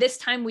 And this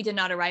time we did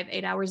not arrive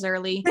 8 hours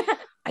early.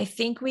 I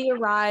think we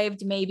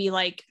arrived maybe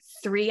like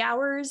 3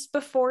 hours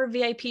before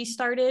VIP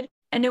started.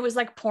 And it was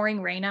like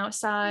pouring rain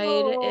outside.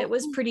 Oh. It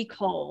was pretty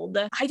cold.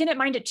 I didn't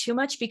mind it too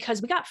much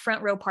because we got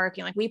front row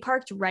parking. Like we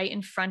parked right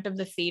in front of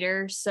the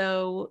theater.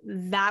 So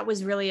that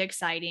was really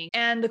exciting.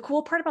 And the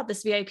cool part about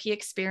this VIP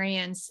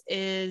experience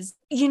is,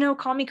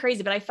 call me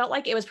crazy, but I felt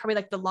like it was probably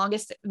like the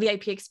longest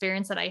VIP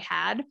experience that I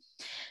had,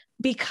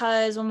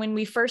 because when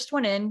we first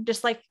went in,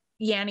 just like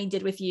Yanni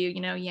did with you,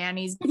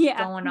 Yanni's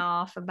going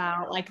off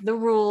about like the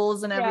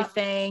rules and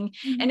everything.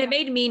 And it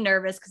made me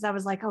nervous because I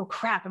was like, oh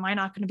crap, am I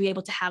not going to be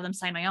able to have them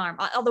sign my arm?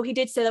 Although he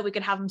did say that we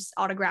could have them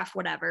autograph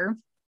whatever,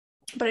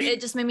 but it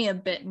just made me a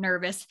bit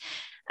nervous.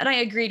 And I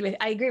agree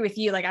with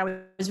you. Like I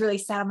was really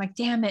sad. I'm like,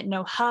 damn it,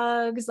 no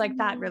hugs. Like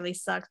that really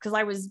sucked. Cause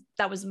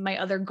that was my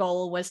other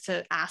goal, was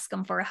to ask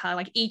them for a hug,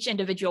 like each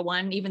individual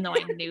one, even though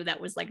I knew that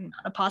was like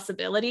not a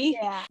possibility.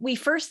 Yeah. We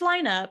first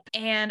line up,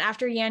 and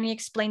after Yanni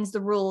explains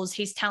the rules,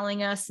 he's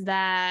telling us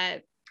that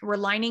we're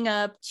lining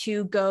up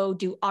to go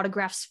do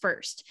autographs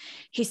first.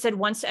 He said,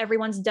 once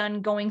everyone's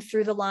done going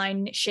through the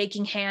line,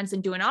 shaking hands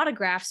and doing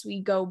autographs,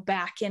 we go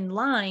back in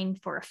line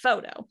for a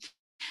photo.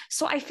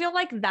 So I feel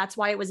like that's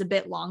why it was a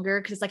bit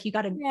longer, because like you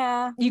got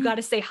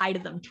to say hi to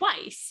them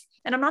twice.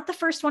 And I'm not the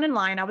first one in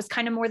line. I was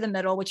kind of more the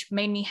middle, which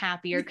made me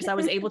happier because I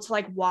was able to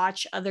like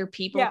watch other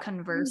people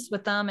converse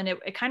with them. And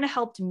it kind of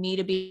helped me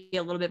to be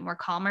a little bit more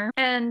calmer.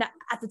 And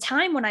at the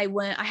time when I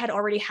went, I had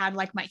already had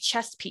like my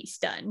chest piece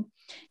done.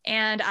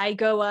 And I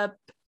go up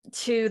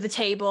to the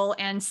table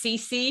and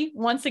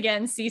once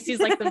again, Cece's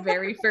like the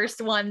very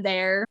first one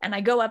there. And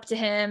I go up to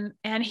him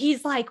and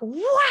he's like,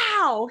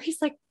 wow. He's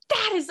like,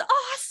 that is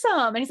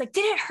awesome. And he's like,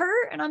 did it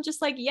hurt? And I'm just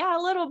like, yeah,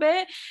 a little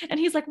bit. And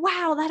he's like,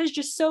 wow, that is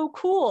just so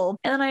cool.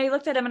 And then I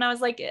looked at him and I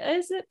was like,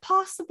 is it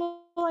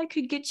possible I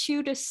could get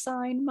you to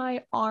sign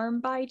my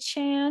arm by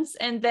chance?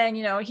 And then,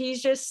 you know,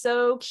 he's just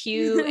so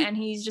cute and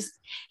he's just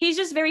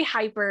very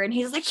hyper. And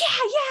he's like,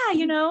 yeah,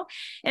 you know,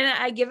 and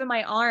I give him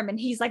my arm and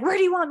he's like, where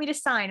do you want me to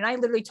sign? And I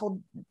literally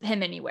told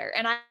him anywhere.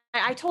 And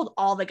I told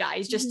all the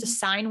guys just to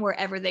sign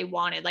wherever they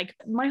wanted. Like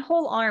my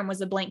whole arm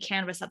was a blank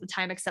canvas at the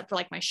time, except for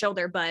like my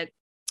shoulder, but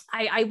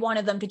I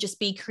wanted them to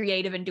just be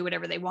creative and do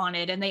whatever they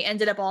wanted. And they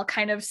ended up all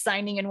kind of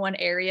signing in one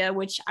area,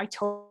 which I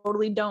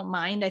totally don't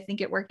mind. I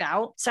think it worked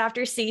out. So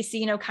after Cece,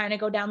 you know, kind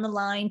of go down the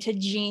line to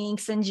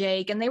Jinx and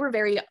Jake, and they were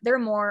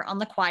more on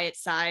the quiet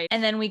side.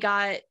 And then we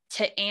got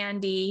to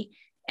Andy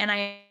and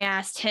I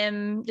asked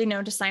him, you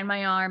know, to sign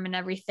my arm and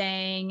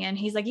everything. And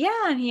he's like,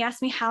 yeah. And he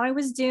asked me how I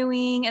was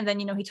doing. And then,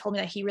 you know, he told me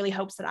that he really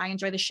hopes that I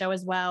enjoy the show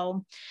as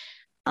well.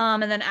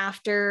 And then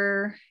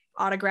after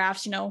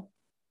autographs, you know,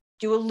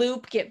 do a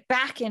loop, get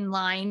back in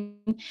line,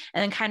 and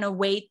then kind of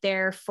wait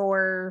there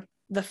for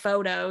the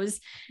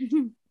photos.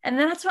 And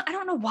then that's what, I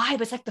don't know why,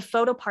 but it's like the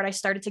photo part, I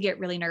started to get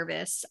really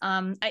nervous.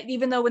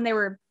 Even though when they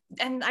were,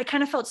 and I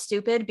kind of felt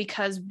stupid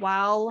because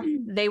while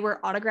they were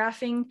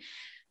autographing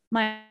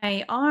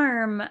my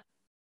arm,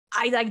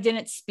 I like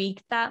didn't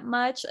speak that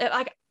much.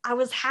 Like I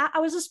was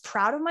just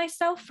proud of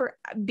myself for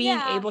being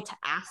able to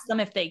ask them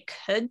if they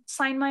could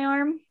sign my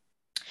arm.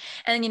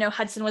 And then, you know,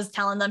 Hudson was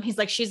telling them, he's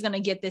like, she's going to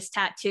get this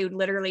tattooed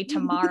literally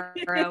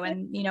tomorrow.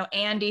 And, you know,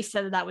 Andy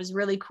said that was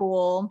really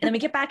cool. And then we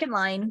get back in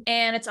line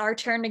and it's our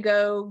turn to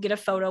go get a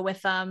photo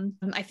with them.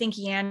 I think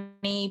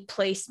Yanni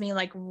placed me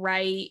like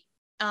right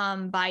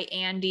by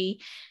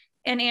Andy.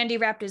 And Andy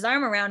wrapped his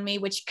arm around me,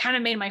 which kind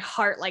of made my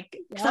heart like,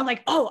 cause I'm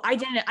like, oh, I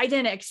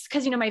didn't,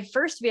 cause you know, my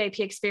first VIP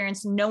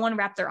experience, no one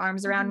wrapped their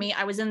arms around me.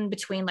 I was in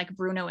between like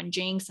Bruno and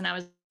Jinx and I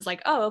was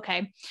like, oh,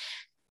 okay.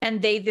 And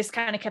they just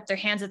kind of kept their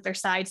hands at their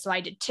sides. So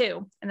I did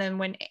too. And then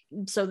when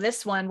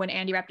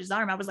Andy wrapped his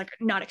arm, I was like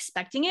not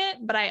expecting it,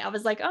 but I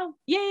was like, oh,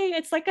 yay,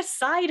 it's like a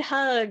side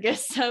hug.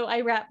 So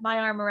I wrapped my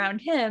arm around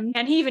him.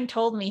 And he even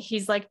told me,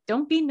 he's like,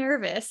 don't be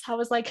nervous. I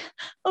was like,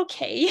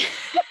 okay.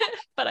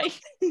 But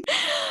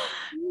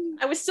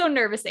I was so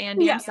nervous,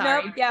 Andy. I'm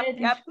sorry.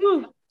 Yep.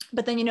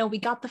 But then, you know, we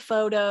got the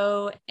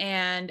photo.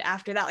 And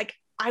after that, like,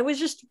 I was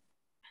just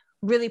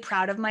really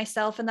proud of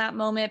myself in that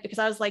moment because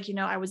I was like, you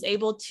know, I was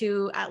able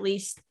to at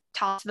least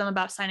talk to them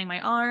about signing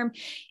my arm,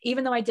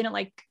 even though I didn't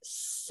like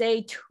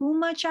say too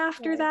much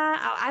after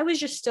that. I was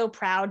just still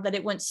proud that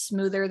it went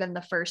smoother than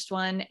the first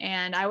one.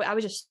 And I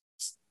was just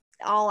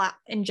all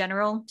in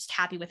general, just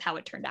happy with how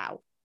it turned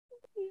out.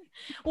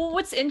 Well,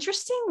 what's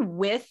interesting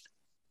with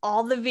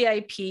all the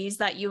VIPs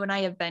that you and I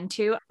have been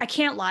to, I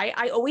can't lie,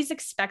 I always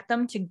expect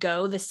them to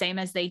go the same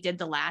as they did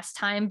the last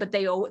time, but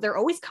they're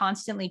always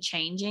constantly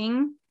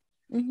changing.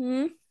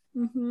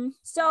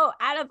 So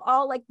out of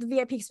all like the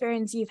VIP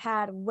experience you've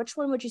had, which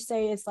one would you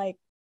say is like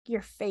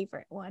your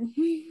favorite one?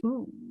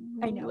 Ooh.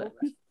 I know.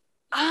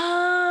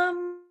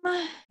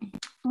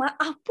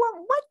 What?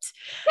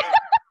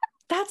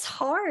 That's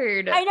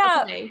hard. I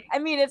know. Okay. I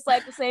mean, it's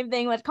like the same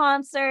thing with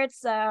concerts.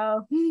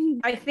 So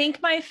I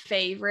think my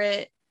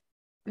favorite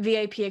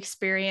VIP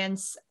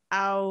experience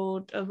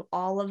out of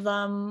all of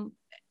them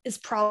is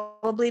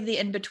probably the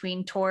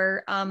in-between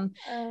tour.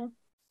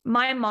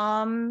 My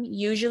mom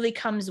usually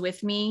comes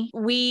with me.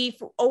 We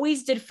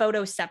always did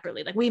photos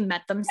separately. Like we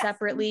met them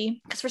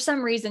separately because for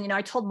some reason, you know,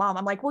 I told mom,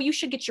 I'm like, well, you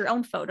should get your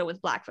own photo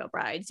with Black Veil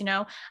Brides. You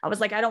know, I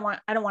was like, I don't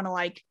want to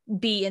like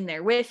be in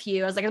there with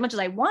you. I was like, as much as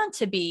I want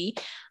to be.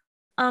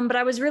 But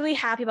I was really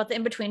happy about the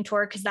in-between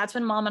tour because that's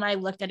when mom and I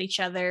looked at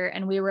each other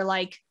and we were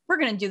like, we're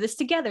going to do this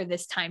together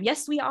this time.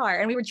 Yes, we are.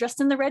 And we were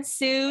dressed in the red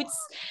suits.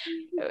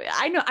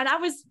 I know. And I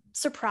was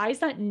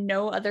surprised that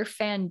no other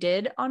fan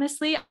did,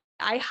 honestly.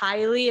 I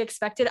highly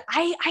expected,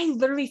 I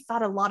literally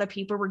thought a lot of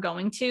people were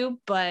going to,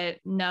 but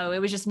no, it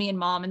was just me and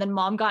mom. And then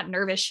mom got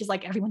nervous. She's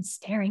like, everyone's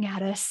staring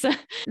at us.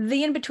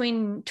 The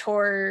in-between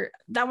tour,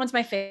 that one's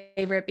my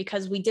favorite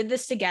because we did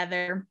this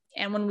together.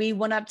 And when we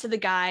went up to the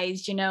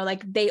guys, you know,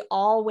 like they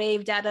all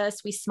waved at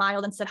us. We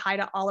smiled and said hi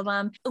to all of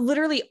them.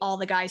 Literally all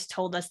the guys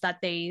told us that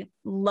they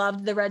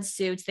loved the red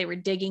suits. They were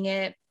digging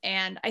it.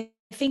 And I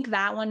think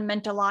that one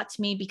meant a lot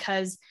to me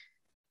because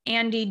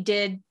Andy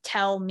did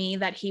tell me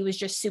that he was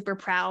just super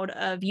proud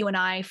of you and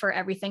I for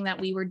everything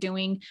that we were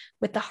doing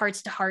with the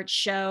Hearts to Hearts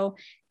show.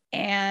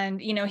 And,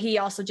 you know, he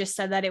also just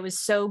said that it was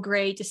so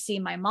great to see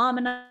my mom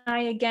and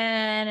I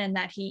again, and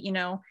that he, you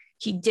know,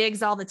 he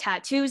digs all the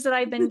tattoos that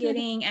I've been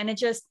getting. And it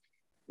just,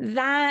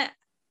 that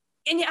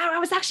And yeah, I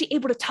was actually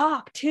able to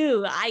talk too.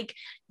 Like,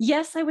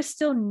 yes, I was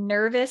still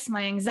nervous.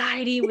 My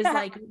anxiety was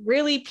like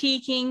really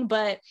peaking,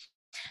 but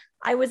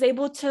I was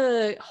able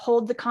to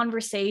hold the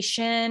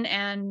conversation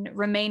and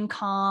remain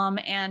calm.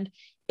 And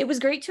it was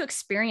great to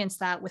experience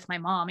that with my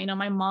mom. You know,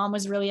 my mom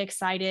was really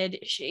excited.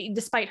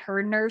 Despite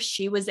her nerves,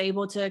 she was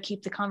able to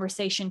keep the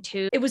conversation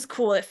too. It was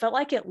cool. It felt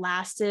like it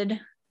lasted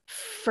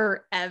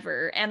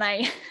forever. And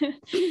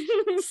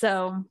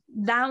so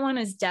that one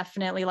is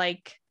definitely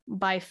like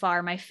by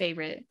far my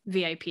favorite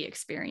VIP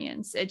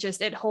experience.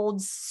 It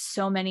holds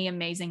so many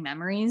amazing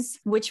memories.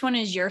 Which one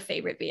is your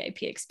favorite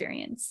VIP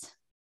experience?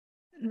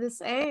 The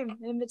same,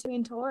 in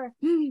between tour.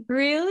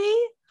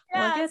 Really?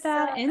 Yes, Look at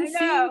that. I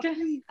know.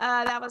 NSYNC.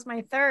 That was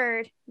my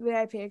third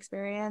VIP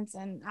experience,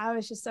 and I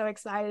was just so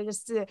excited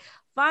just to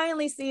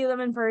finally see them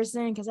in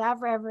person, because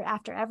after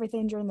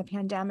everything during the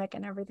pandemic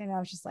and everything, I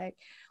was just like,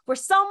 we're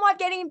somewhat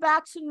getting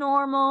back to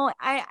normal.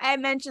 I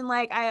mentioned,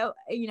 like,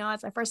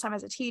 it's my first time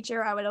as a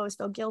teacher. I would always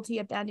feel guilty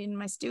abandoning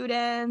my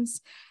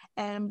students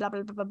and blah,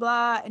 blah, blah, blah,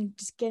 blah, and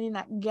just getting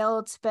that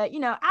guilt. But,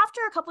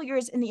 after a couple of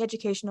years in the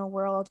educational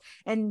world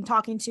and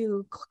talking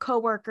to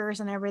coworkers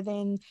and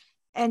everything,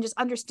 and just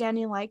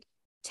understanding, like,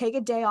 take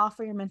a day off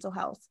for your mental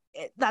health.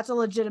 That's a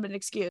legitimate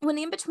excuse. When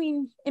the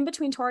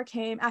in-between tour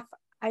came,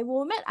 I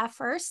will admit, at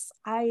first,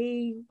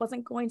 I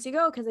wasn't going to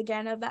go because,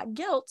 again, of that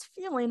guilt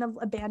feeling of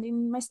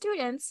abandoning my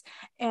students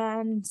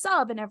and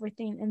sub and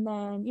everything. And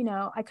then,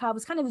 I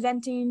was kind of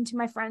venting to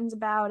my friends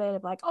about it,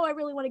 of like, oh, I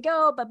really want to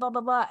go, but blah,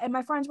 blah, blah. And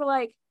my friends were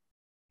like,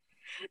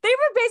 they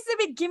were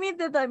basically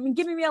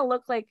giving me a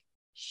look like,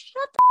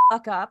 shut the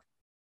fuck up,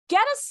 get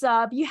a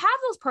sub, you have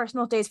those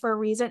personal days for a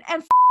reason,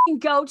 and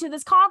go to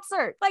this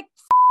concert. Like,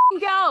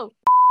 go.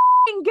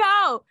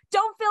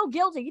 Don't feel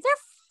guilty. They're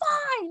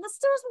fine. The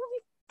students will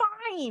be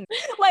fine.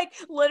 Like,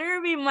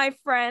 literally, my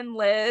friend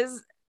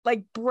Liz,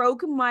 like,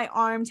 broke my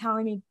arm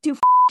telling me to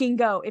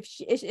go. If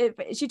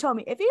she told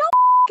me, if you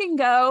don't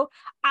go,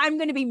 I'm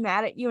gonna be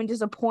mad at you and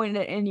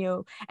disappointed in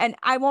you, and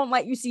I won't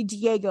let you see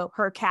Diego,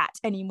 her cat,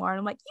 anymore. And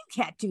I'm like,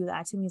 you can't do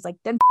that to me. He's like,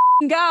 then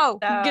go.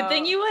 So, good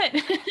thing you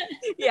went.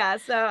 yeah,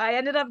 so I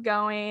ended up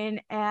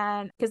going,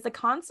 and because the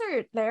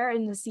concert there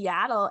in the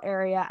Seattle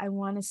area, I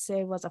want to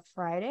say was a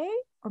Friday,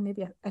 or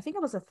maybe I think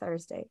it was a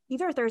Thursday,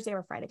 either a Thursday or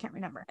a Friday, I can't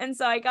remember. And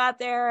so I got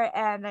there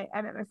and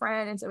I met my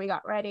friend, and so we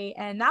got ready,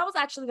 and that was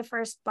actually the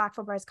first Black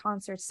Fulbright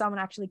concert someone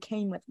actually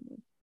came with me.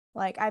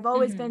 Like, I've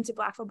always been to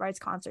Black Fulbright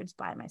concerts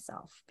by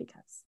myself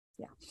because,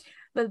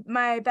 but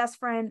my best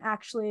friend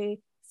actually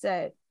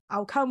said,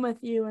 I'll come with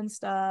you and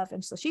stuff,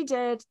 and so she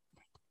did.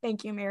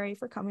 Thank you, Mary,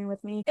 for coming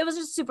with me. It was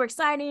just super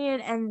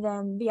exciting. And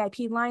then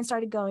VIP line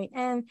started going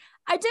in.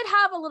 I did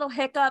have a little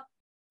hiccup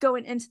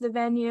going into the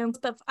venue,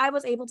 but I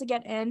was able to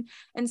get in.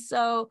 And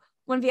so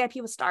when VIP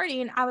was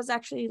starting, I was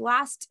actually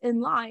last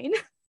in line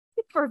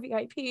for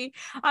VIP.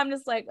 I'm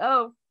just like,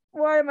 oh,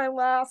 why am I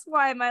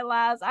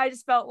last? I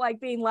just felt like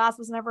being last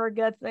was never a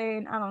good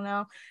thing. I don't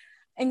know.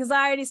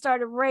 Anxiety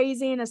started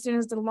raising as soon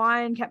as the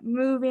line kept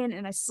moving,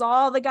 and I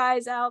saw the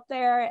guys out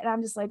there, and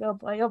I'm just like, oh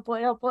boy, oh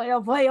boy, oh boy, oh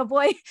boy, oh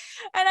boy.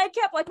 And I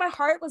kept, like, my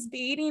heart was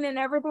beating, and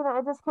everybody,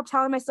 I just kept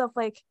telling myself,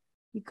 like,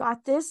 you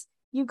got this.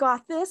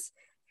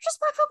 Just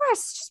Black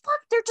Fulbrights,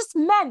 they're just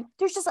men.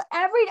 There's just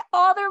every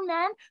other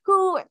man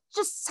who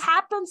just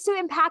happens to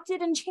impact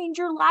it and change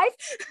your life.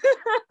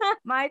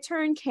 My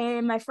turn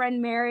came. My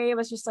friend Mary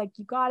was just like,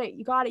 you got it.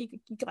 You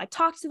can, like,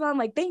 talk to them.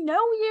 Like, they know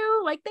you.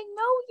 I'm like,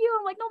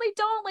 no, they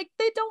don't. Like,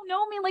 they don't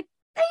know me. Like,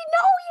 they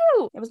know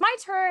you. It was my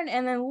turn.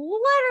 And then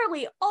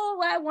literally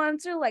all at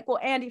once, like, well,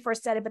 Andy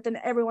first said it, but then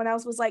everyone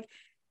else was like,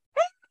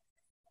 hey.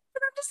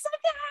 And I'm just like,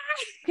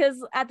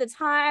 because at the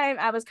time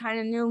I was kind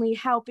of newly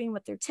helping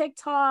with their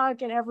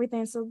TikTok and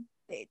everything. So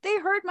they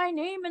heard my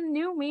name and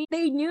knew me.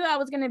 They knew I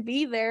was going to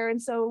be there.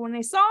 And so when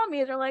they saw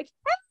me, they're like,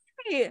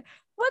 hey,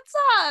 what's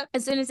up?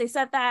 As soon as they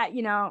said that,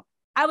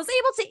 I was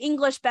able to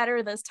English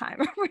better this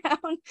time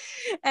around,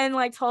 and,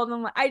 like, told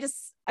them, I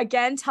just,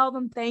 again, tell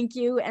them thank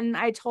you. And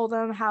I told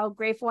them how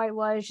grateful I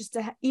was just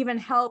to even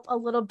help a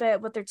little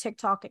bit with their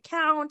TikTok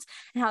account,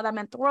 and how that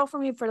meant the world for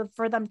me,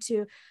 for them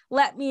to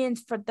let me and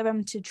for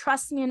them to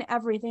trust me and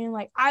everything.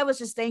 Like, I was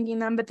just thanking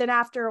them. But then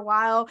after a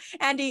while,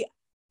 Andy,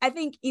 I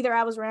think either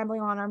I was rambling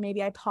on or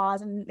maybe I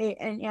paused, and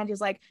Andy was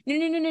like,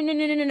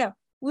 no.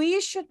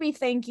 We should be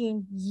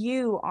thanking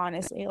you,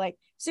 honestly. Like,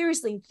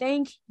 seriously,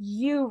 thank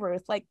you,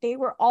 Ruth. Like, they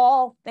were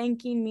all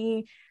thanking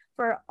me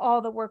for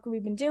all the work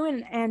we've been doing.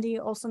 And Andy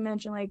also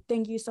mentioned, like,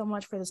 thank you so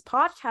much for this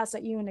podcast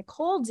that you and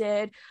Nicole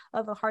did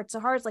of the Hearts to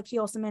Hearts. Like, he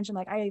also mentioned,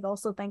 like, I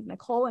also thanked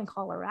Nicole in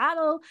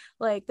Colorado.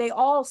 Like, they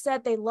all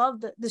said they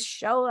loved the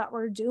show that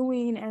we're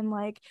doing, and,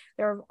 like,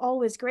 they're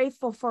always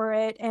grateful for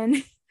it. And,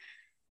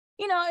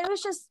 it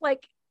was just,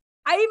 like,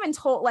 I even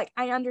told, like,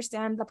 I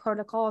understand the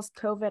protocols,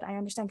 COVID, I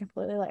understand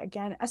completely. Like,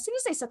 again, as soon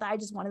as they said that, I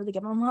just wanted to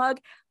give them a hug,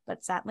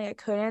 but sadly I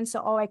couldn't.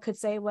 So all I could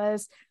say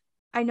was,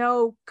 I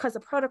know because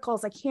of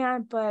protocols I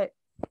can't, but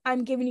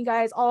I'm giving you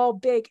guys all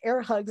big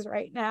air hugs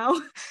right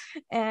now.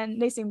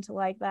 And they seemed to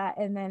like that.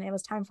 And then it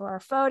was time for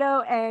our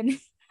photo. And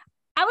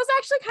I was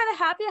actually kind of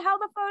happy how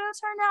the photo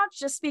turned out,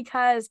 just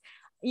because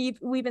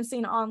we've been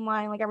seeing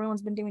online, like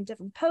everyone's been doing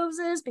different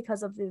poses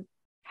because of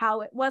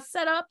how it was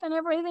set up and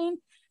everything.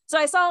 So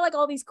I saw like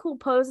all these cool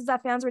poses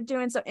that fans were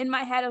doing. So in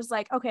my head, I was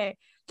like, okay,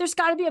 there's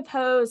got to be a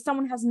pose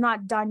someone has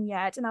not done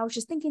yet. And I was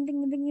just thinking,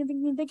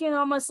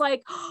 almost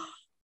like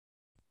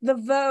the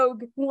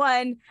Vogue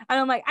one. And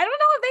I'm like, I don't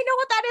know if they know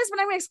what that is, but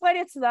I'm going to explain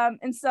it to them.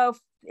 And so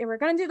they were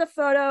going to do the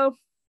photo.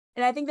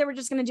 And I think they were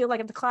just going to do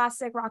like the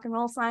classic rock and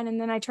roll sign. And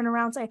then I turn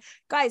around and say,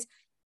 guys,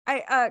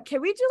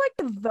 can we do like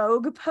the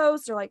Vogue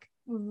pose or like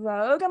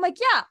Vogue? I'm like,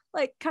 yeah,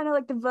 like kind of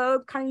like the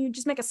Vogue, kind of you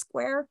just make a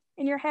square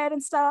in your head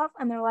and stuff.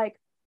 And they're like,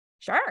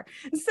 sure.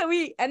 So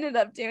we ended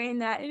up doing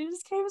that, and it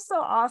just came so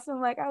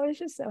awesome. Like I was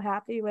just so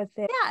happy with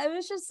it. Yeah, it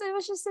was just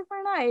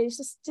super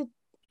nice.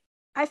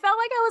 I felt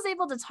like I was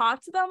able to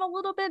talk to them a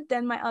little bit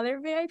than my other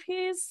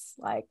VIPs.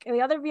 Like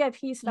the other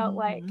VIPs felt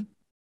like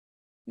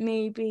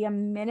maybe a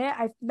minute.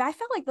 I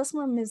felt like this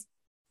one is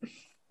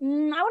I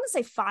wouldn't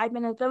say 5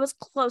 minutes, but it was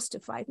close to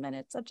 5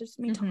 minutes of just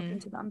me talking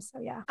to them. So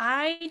yeah.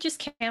 I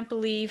just can't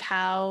believe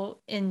how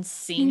in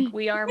sync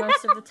we are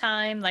most of the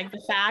time. Like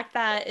the fact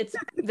that it's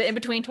the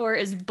in-between tour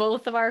is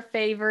both of our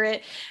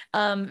favorite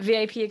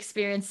VIP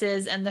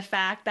experiences, and the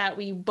fact that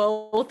we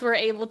both were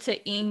able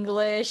to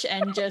English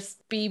and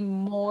just be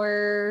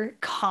more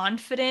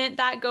confident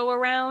that go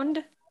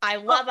around. I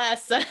love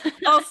us.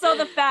 Also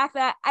the fact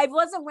that I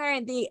wasn't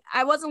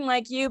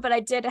like you, but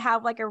I did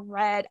have like a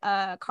red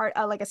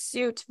like a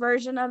suit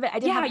version of it. I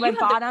didn't have red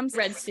bottoms,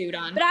 red suit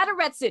on, but I had a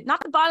red suit,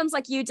 not the bottoms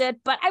like you did,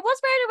 but I was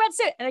wearing a red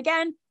suit. And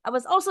again, I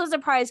was also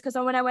surprised because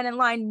when I went in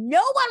line,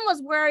 no one was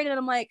wearing it.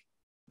 I'm like,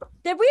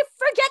 did we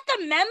forget the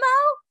memo?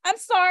 I'm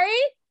sorry.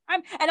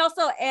 And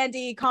also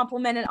Andy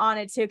complimented on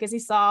it too, because he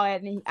saw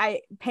it, and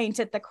I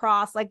painted the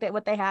cross like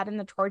what they had in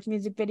the Torch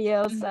music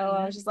video.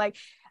 So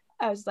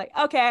I was like,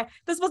 okay,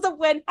 this was a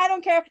win. I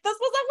don't care. This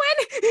was a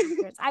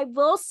win. I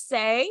will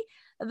say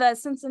the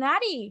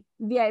Cincinnati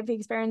VIP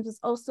experience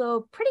was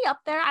also pretty up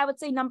there. I would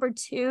say number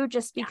 2,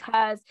 just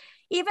because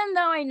even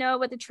though I know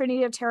with the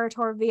Trinity of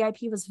Territory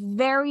VIP was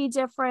very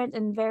different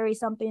and very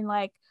something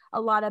like a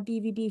lot of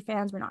BVB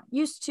fans were not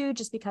used to,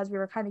 just because we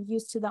were kind of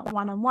used to that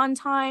one-on-one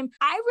time.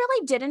 I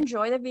really did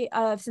enjoy the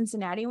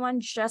Cincinnati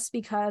one, just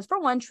because for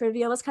one,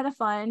 trivia was kind of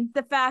fun.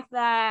 The fact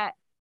that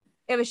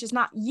it was just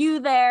not you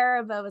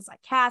there, but it was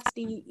like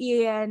Cassie,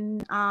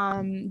 Ian,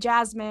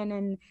 Jasmine,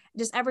 and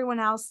just everyone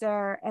else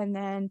there. And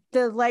then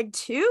the leg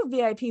 2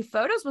 VIP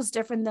photos was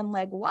different than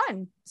leg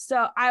 1.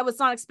 So I was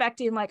not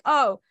expecting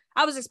I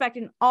was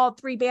expecting all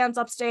 3 bands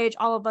upstage,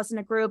 all of us in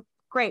a group.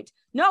 Great.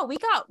 No, we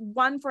got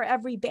one for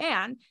every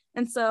band.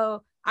 And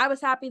so I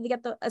was happy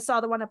to I saw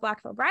the one at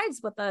Black Veil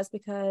Brides with us,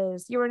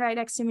 because you were right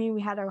next to me.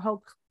 We had our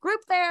whole group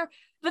there.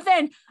 But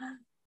then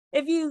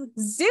if you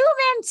zoom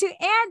into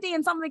Andy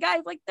and some of the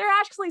guys, like they're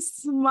actually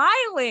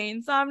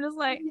smiling. So I'm just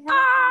like, and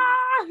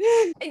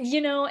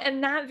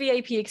that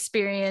VIP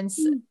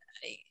experience,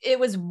 it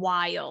was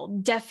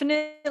wild,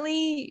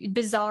 definitely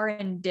bizarre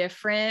and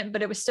different,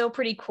 but it was still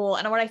pretty cool.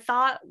 And what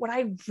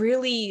I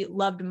really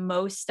loved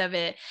most of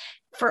it,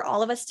 for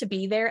all of us to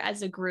be there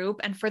as a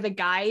group and for the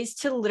guys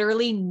to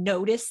literally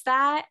notice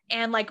that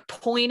and like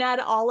point at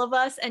all of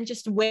us and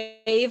just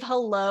wave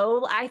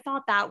hello. I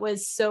thought that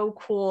was so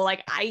cool.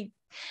 Like I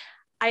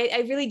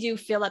really do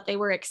feel that they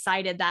were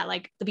excited that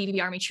like the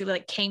BVB Army truly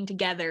like came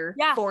together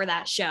for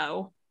that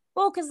show.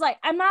 Well, because like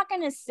I'm not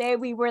gonna say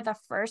we were the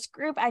first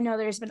group. I know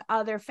there's been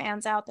other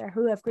fans out there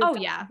who have grouped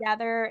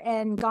together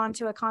and gone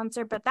to a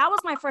concert, but that was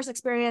my first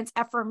experience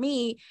for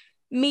me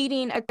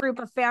meeting a group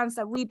of fans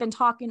that we've been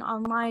talking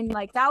online.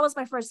 Like that was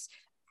my first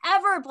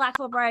ever Black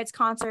Veil Brides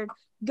concert,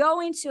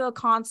 going to a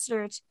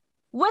concert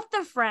with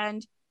a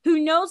friend who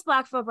knows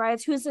Black Veil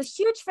Brides, who's a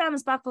huge fan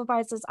of Black Veil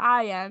Brides as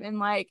I am. And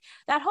like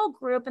that whole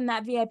group and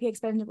that VIP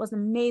experience was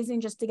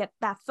amazing, just to get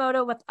that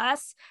photo with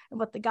us and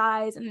with the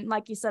guys. And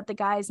like you said, the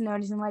guys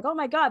noticing like, oh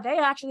my God, they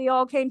actually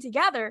all came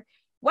together.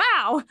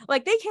 Wow,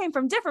 like they came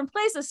from different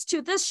places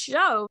to this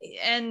show.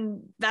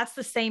 And that's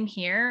the same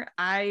here.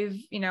 I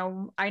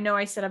know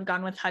I said I've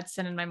gone with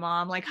Hudson and my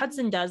mom. Like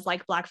Hudson does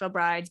like Black Veil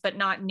Brides, but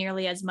not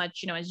nearly as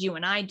much, as you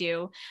and I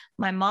do.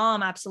 My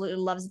mom absolutely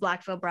loves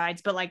Black Veil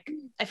Brides, but like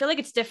I feel like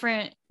it's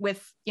different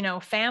with,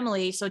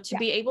 family. So to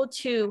be able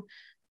to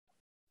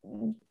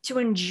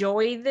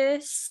enjoy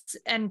this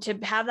and to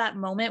have that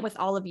moment with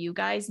all of you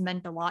guys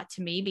meant a lot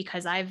to me,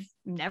 because I've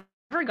never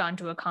gone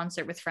to a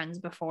concert with friends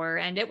before,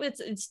 and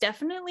it's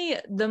definitely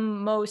the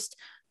most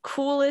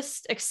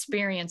coolest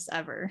experience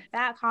ever.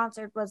 That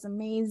concert was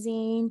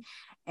amazing,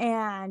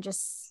 and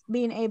just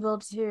being able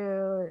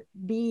to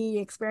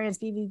experience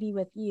BVB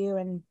with you,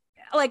 and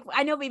like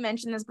I know we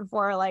mentioned this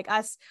before, like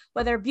us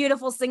with our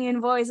beautiful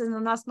singing voices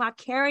and us not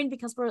caring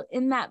because we're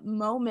in that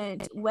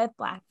moment with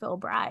Black Veil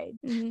Bride.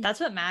 That's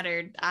what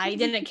mattered. I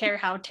didn't care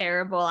how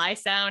terrible I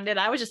sounded.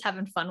 I was just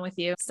having fun with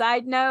you.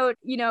 Side note,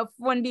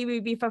 when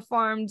BVB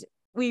performed,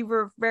 we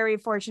were very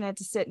fortunate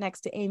to sit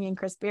next to Amy and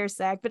Chris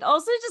Biersack, but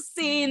also just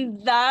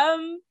seeing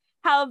them,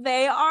 how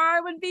they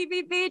are when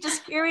BVB,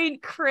 just hearing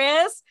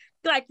Chris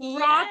like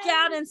rock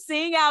out and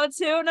sing out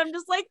too. And I'm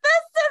just like,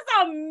 this is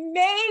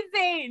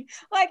amazing.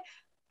 Like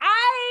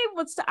I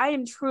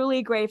am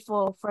truly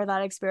grateful for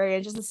that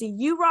experience, just to see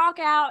you rock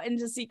out and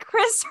to see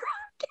Chris rock out.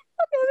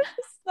 It was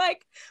just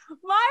like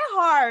my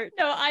heart.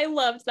 No, I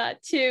loved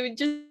that too.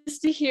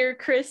 Just to hear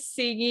Chris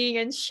singing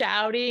and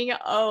shouting.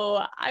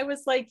 Oh, I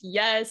was like,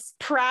 yes,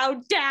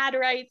 proud dad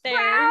right there.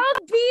 Proud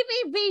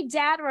BVB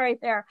dad right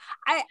there.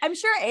 I'm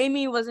sure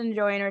Amy was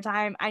enjoying her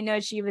time. I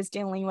know she was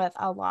dealing with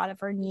a lot of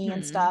her knee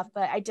and stuff,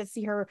 but I did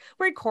see her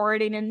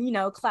recording and, you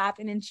know,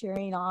 clapping and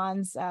cheering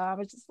on. So I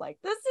was just like,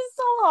 this is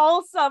so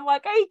wholesome.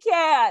 Like, I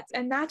can't.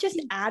 And that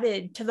just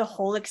added to the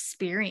whole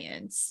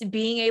experience.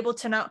 Being able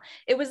to know,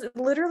 it was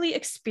literally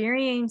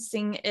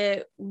experiencing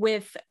it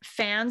with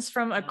fans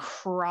from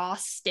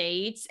across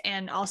states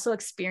and also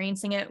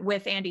experiencing it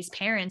with Andy's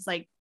parents,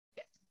 like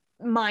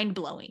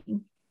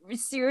mind-blowing.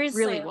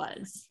 Seriously, really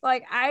was.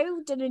 Like, I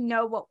didn't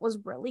know what was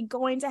really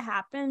going to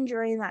happen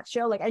during that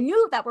show. Like, I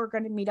knew that we're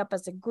going to meet up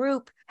as a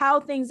group. How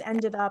things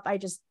ended up, I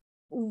just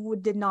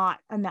did not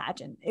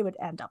imagine it would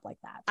end up like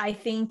that. I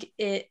think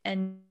it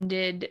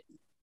ended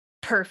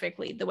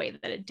perfectly the way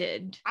that it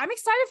did. I'm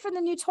excited for the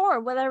new tour,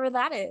 whatever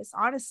that is,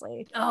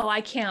 honestly. Oh,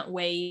 I can't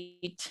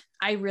wait.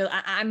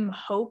 I'm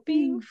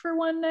hoping for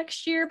one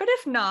next year, but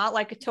if not,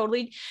 like,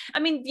 totally, I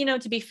mean, you know,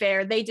 to be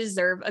fair, they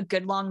deserve a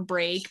good long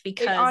break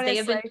because they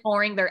have been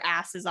touring their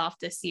asses off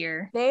this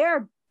year. They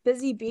are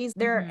busy bees.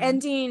 They're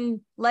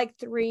ending leg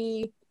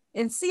 3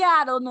 in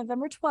Seattle,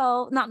 December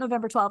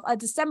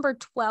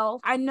 12th.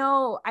 I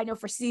know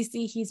for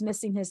Cece, he's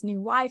missing his new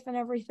wife and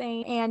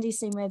everything. And he's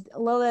seen with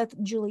Lilith,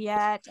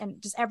 Juliet,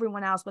 and just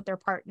everyone else with their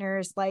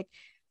partners. Like,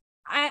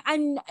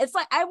 it's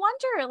like, I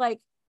wonder, like,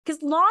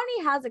 because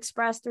Lonnie has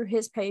expressed through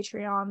his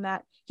Patreon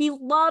that he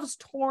loves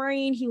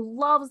touring, he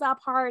loves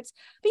that part,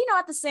 but you know,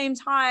 at the same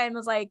time,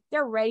 it's like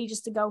they're ready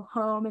just to go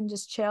home and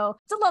just chill.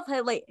 It's a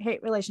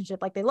love-hate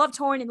relationship. Like, they love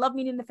touring and love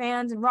meeting the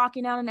fans and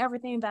rocking out and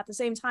everything, but at the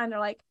same time, they're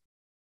like,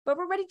 but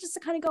we're ready just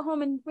to kind of go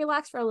home and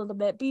relax for a little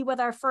bit, be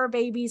with our fur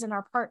babies and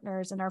our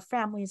partners and our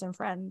families and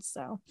friends.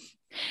 So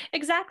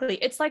exactly.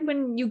 It's like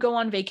when you go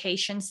on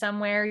vacation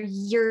somewhere,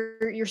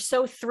 you're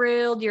so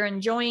thrilled, you're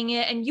enjoying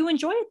it, and you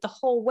enjoy it the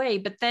whole way.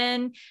 But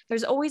then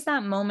there's always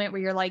that moment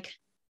where you're like,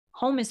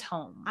 home is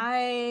home.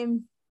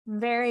 I'm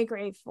very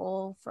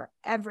grateful for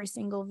every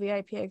single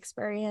VIP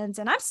experience.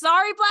 And I'm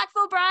sorry,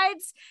 Blackfoot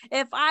Brides,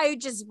 if I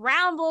just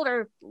rambled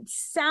or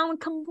sound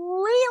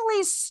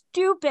completely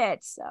stupid.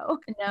 So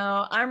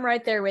no, I'm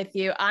right there with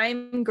you.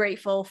 I'm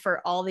grateful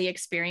for all the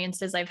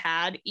experiences I've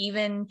had,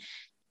 even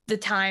the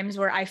times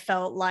where I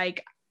felt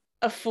like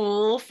a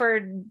fool for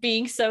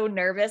being so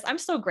nervous. I'm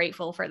so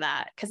grateful for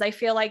that, because I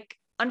feel like,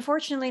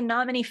 unfortunately,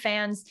 not many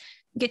fans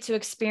get to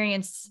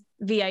experience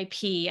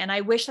VIP, and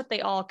I wish that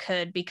they all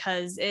could,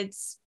 because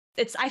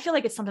I feel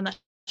like it's something that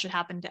should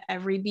happen to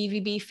every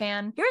BVB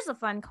fan. Here's a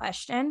fun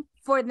question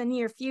for the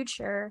near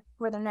future,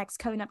 for the next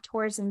coming up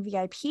tours and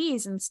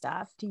VIPs and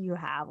stuff. Do you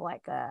have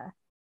like a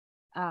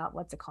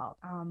what's it called?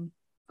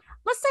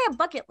 Let's say a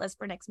bucket list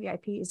for next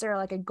VIP. Is there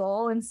like a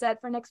goal instead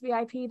for next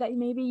VIP that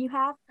maybe you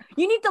have?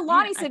 You need the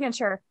Lonnie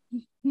signature.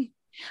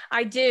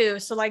 I do.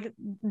 So like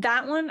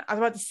that one, I was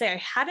about to say, I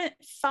hadn't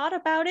thought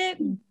about it,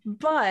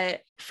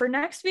 but for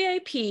next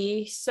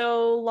VIP,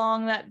 so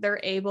long that they're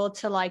able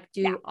to like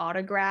do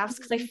autographs,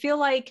 because I feel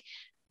like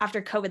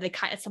after COVID,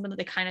 it's something that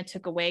they kind of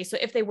took away. So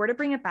if they were to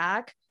bring it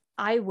back,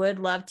 I would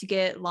love to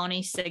get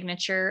Lonnie's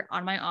signature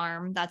on my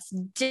arm. That's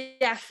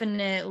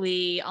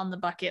definitely on the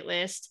bucket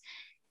list.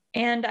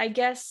 And I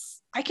guess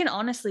I can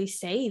honestly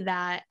say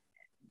that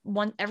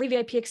every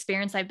VIP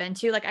experience I've been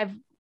to, like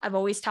I've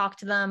always talked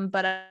to them,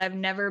 but I've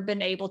never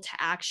been able to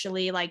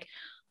actually like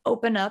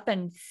open up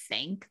and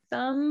thank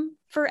them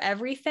for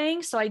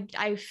everything. So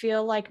I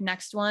feel like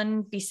next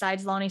one,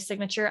 besides Lonnie's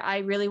signature, I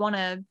really want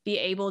to be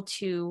able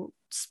to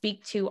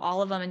speak to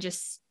all of them and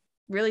just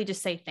really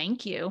just say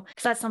thank you,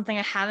 because that's something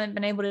I haven't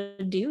been able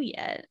to do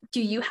yet.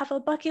 Do you have a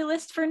bucket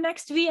list for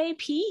next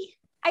VIP?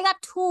 I got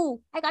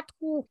two.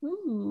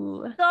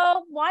 Ooh.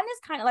 So one is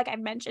kind of like I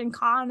mentioned,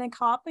 Con and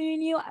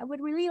copying you. I would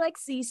really like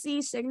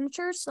CC's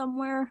signature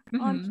somewhere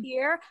on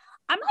here.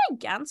 I'm not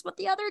against what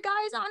the other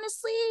guys,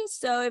 honestly.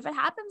 So if it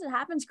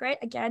happens, great.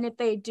 Again, if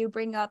they do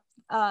bring up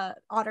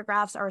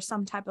autographs or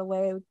some type of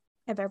way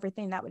of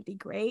everything, that would be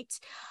great.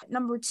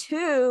 Number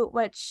 2,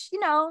 which, you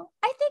know,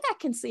 I think I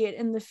can see it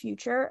in the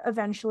future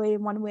eventually,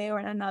 one way or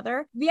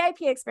another.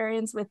 VIP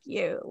experience with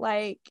you.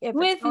 Like, if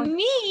with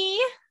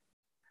me?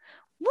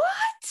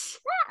 What?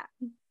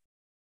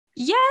 Yeah.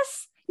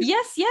 Yes.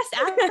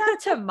 Add that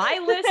to my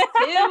list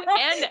too.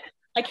 And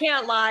I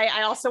can't lie,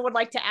 I also would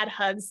like to add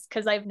hugs,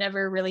 because I've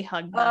never really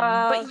hugged them.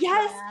 But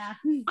yes,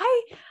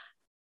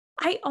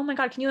 I oh my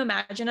God, can you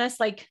imagine us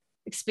like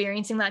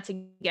experiencing that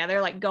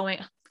together? Like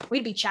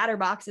we'd be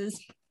chatterboxes.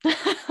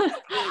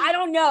 I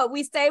don't know.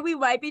 We say we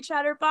might be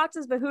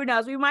chatterboxes, but who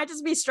knows? We might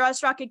just be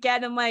starstruck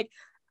again and like,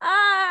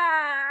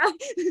 Ah.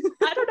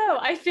 I don't know.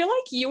 I feel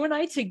like you and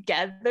I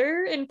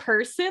together in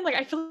person, like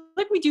I feel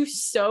like we do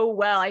so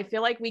well. I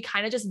feel like we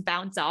kind of just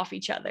bounce off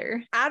each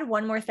other. Add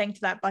one more thing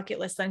to that bucket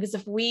list then,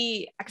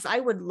 because I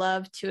would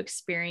love to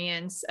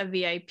experience a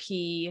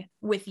VIP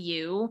with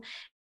you.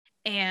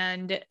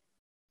 And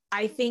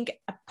I think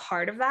a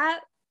part of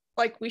that,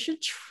 like we should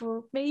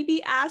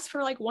maybe ask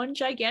for like one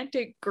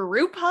gigantic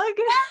group hug.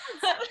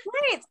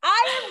 Please,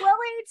 I am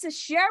willing to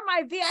share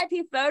my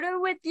VIP photo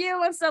with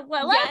you and stuff.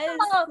 Well, let's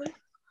all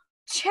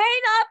chain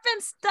up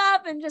and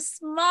stuff and just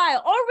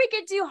smile, or we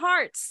could do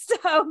hearts.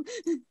 So,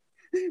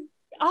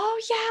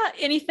 oh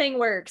yeah, anything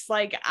works.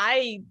 Like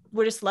I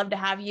would just love to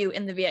have you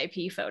in the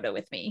VIP photo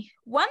with me.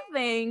 One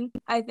thing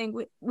I think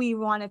we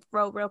want to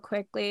throw real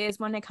quickly is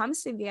when it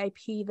comes to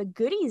VIP, the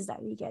goodies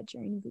that we get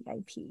during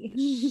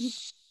VIP.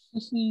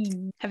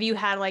 Have you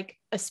had like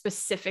a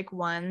specific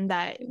one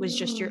that was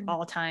just your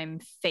all-time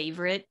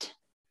favorite?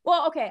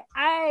 Well, okay,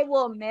 I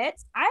will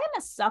admit I am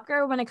a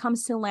sucker when it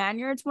comes to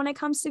lanyards when it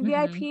comes to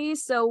VIP.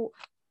 So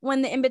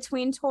when the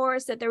in-between tour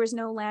said there was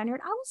no lanyard,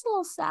 I was a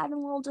little sad and a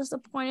little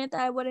disappointed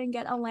that I wouldn't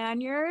get a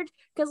lanyard,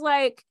 because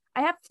like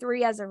I have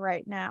 3 as of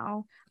right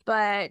now,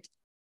 but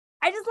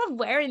I just love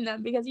wearing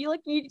them because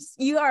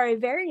you are a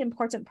very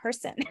important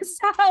person.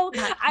 So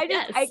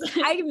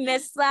I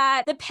miss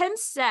that. The pin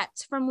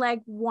set from leg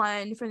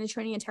 1 from the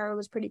Trinity and Tarot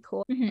was pretty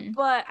cool.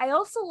 But I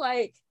also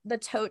like the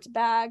tote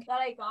bag that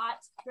I got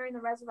during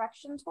the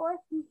Resurrection tour.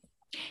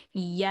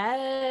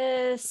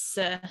 Yes.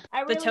 The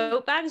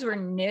tote bags were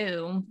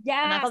new.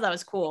 Yeah. And I thought that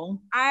was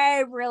cool.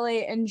 I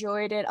really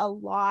enjoyed it a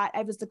lot.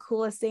 It was the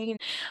coolest thing.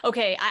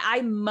 Okay.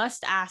 I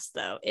must ask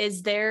though,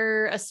 is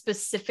there a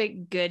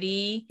specific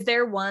goodie? Is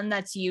there one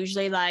that's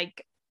usually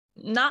like,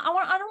 I don't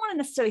want to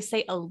necessarily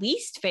say a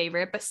least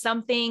favorite, but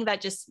something that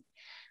just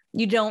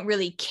you don't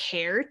really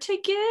care to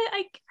get?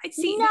 I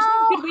see. No, there's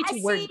no good way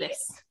to word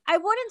this. I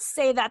wouldn't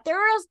say that.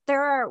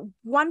 There are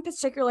one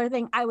particular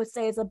thing I would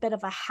say is a bit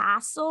of a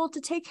hassle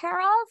to take care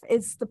of.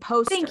 Is the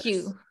posters. Thank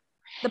you.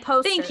 The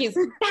posters. Thank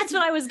you. That's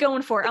what I was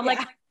going for. I'm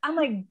like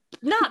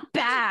not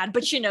bad,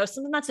 but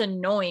something that's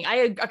annoying.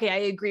 I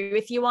agree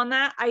with you on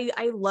that.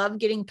 I love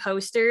getting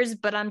posters,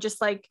 but I'm just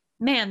like,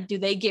 man, do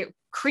they get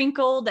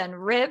crinkled and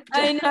ripped?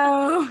 I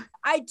know.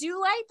 I do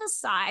like the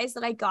size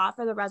that I got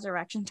for the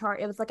Resurrection tour.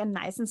 It was like a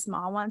nice and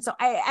small one. So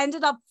I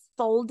ended up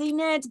folding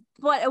it,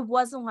 but it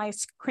wasn't like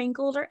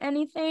crinkled or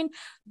anything.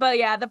 But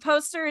yeah, the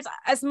posters,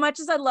 as much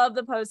as I love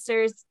the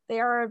posters, they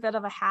are a bit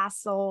of a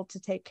hassle to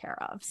take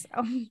care of.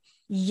 So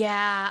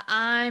yeah,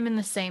 I'm in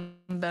the same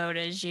boat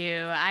as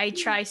you. I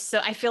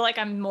feel like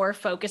I'm more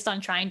focused on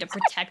trying to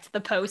protect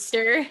the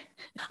poster.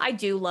 I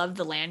do love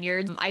the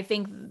lanyard. I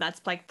think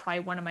that's like probably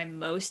one of my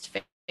most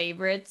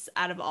favorites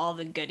out of all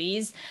the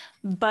goodies,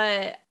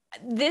 but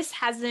this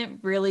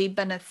hasn't really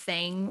been a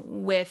thing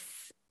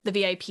with the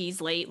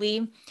VIPs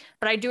lately.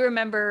 But I do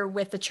remember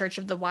with the Church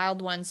of the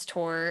Wild Ones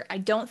tour, I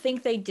don't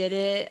think they did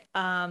it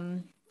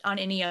on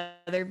any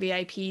other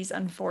VIPs,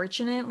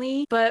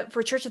 unfortunately. But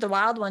for Church of the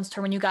Wild Ones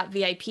tour, when you got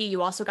VIP,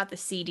 you also got the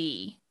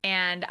CD.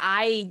 And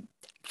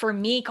for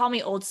me, call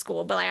me old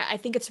school, but I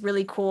think it's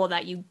really cool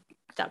that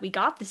we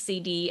got the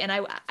CD. And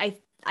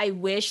I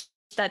wish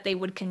that they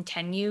would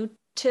continue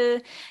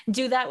to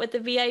do that with the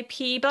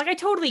VIP, but like I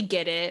totally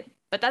get it.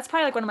 But that's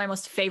probably like one of my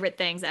most favorite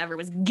things ever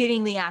was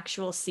getting the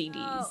actual CDs.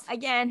 Oh,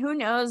 again, who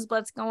knows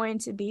what's going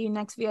to be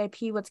next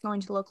VIP, what's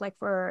going to look like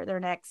for their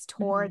next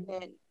tour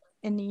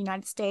in the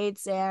United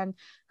States, and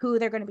who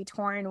they're going to be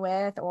touring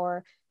with,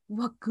 or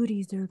what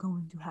goodies they're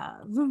going to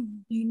have.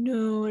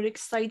 It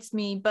excites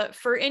me. But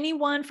for any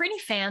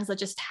fans that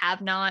just have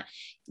not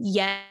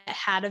yet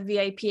had a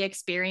VIP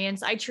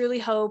experience, I truly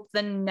hope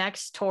the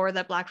next tour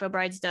that Black Veil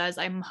Brides does,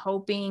 I'm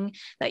hoping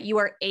that you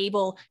are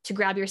able to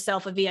grab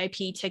yourself a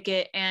VIP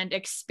ticket and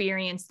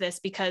experience this,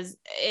 because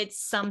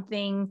it's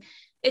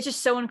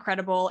just so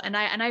incredible. And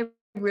I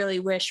really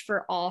wish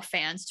for all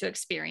fans to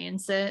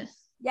experience it.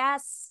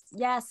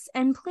 Yes.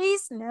 And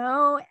please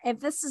know, if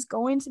this is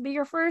going to be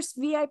your first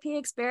VIP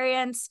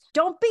experience,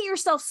 don't beat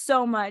yourself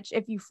so much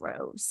if you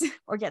froze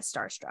or get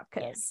starstruck,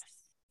 because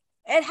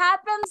it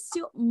happens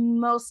to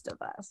most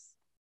of us,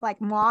 like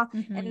Ma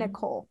and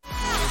Nicole.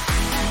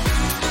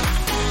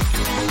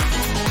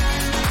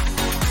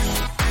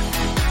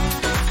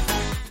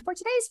 For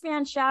today's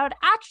fan shout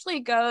actually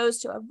goes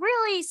to a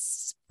really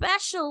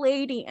special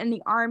lady in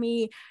the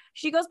Army.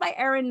 She goes by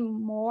Erin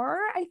Moore.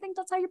 I think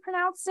that's how you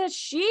pronounce it.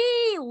 She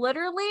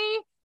literally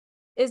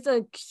is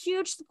a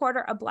huge supporter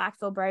of Black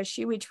Veil Brides.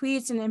 She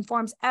retweets and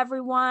informs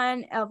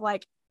everyone of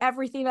like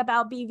everything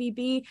about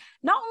BVB.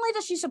 Not only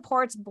does she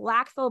support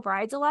Black Veil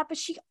Brides a lot, but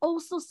she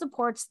also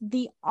supports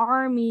the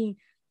Army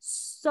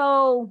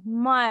so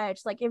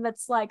much. Like if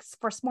it's like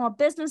for small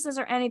businesses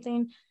or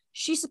anything,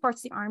 she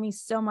supports the Army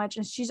so much.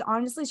 And she's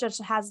honestly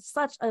just has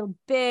such a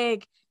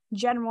big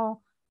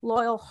general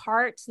loyal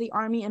heart to the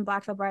Army and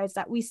Black Veil Brides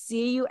that we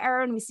see you,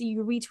 Erin. We see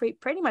you retweet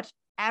pretty much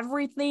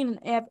everything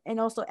and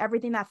also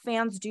everything that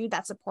fans do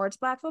that supports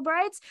Black Veil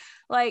Brides.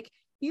 Like,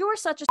 you were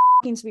such a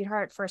fucking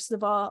sweetheart. First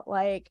of all,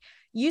 like,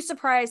 you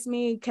surprised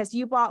me because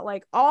you bought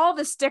like all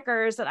the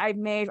stickers that I've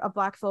made of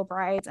Blackville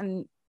Brides,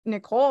 and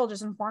Nicole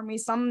just informed me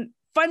some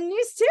fun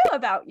news too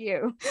about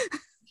you.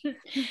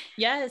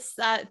 Yes,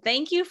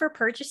 thank you for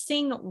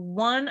purchasing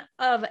one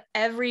of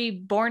every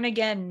born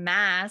again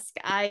mask.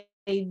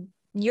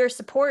 Your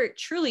support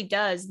truly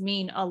does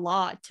mean a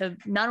lot to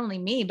not only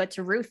me, but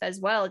to Ruth as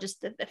well.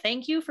 Just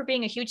thank you for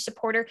being a huge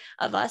supporter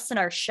of us and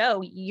our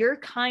show. Your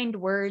kind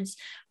words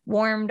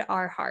warmed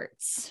our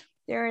hearts.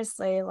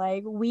 Seriously,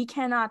 like, we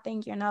cannot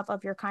thank you enough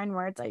of your kind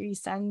words that you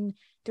send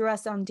through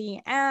us on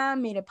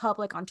DM, made it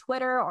public on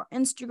Twitter or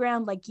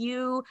Instagram. Like,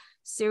 you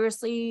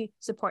seriously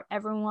support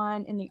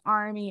everyone in the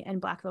Army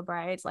and Blackville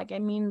Brides. Like,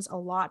 it means a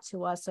lot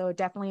to us. So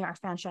definitely our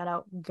fan shout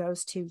out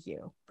goes to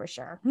you for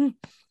sure.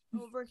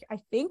 I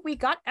think we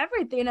got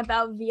everything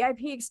about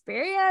VIP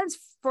experience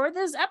for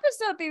this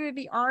episode,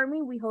 BVB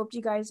Army. We hope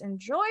you guys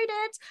enjoyed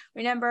it.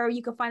 Remember,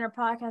 you can find our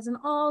podcast on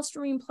all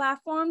streaming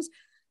platforms.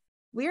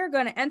 We are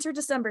going to enter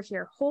December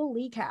here.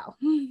 Holy cow.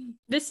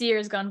 This year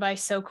has gone by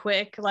so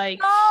quick.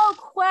 Like, so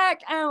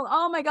quick. And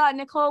oh my God,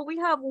 Nicole, we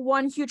have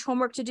one huge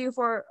homework to do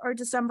for our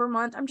December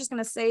month. I'm just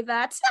going to say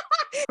that.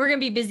 We're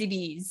going to be busy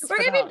bees. We're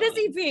going to be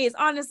busy bees.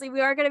 Honestly,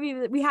 we are going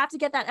to be, we have to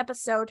get that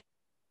episode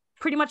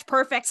pretty much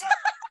perfect.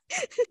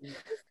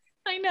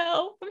 I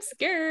know. I'm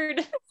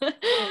scared.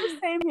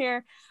 Same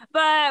here.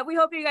 But we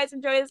hope you guys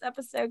enjoy this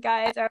episode,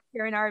 guys.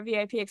 Hearing our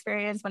VIP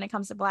experience when it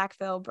comes to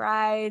Blackville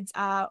Brides.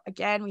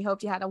 Again, we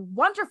hope you had a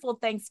wonderful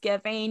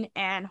Thanksgiving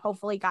and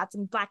hopefully got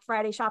some Black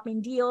Friday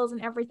shopping deals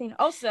and everything.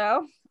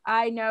 Also,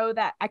 I know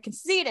that I can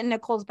see it in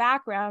Nicole's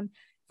background.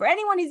 For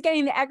anyone who's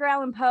getting the Edgar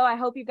Allan Poe, I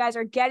hope you guys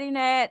are getting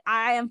it.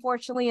 I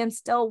unfortunately am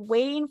still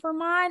waiting for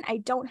mine.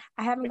 I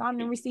haven't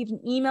gotten and received an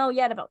email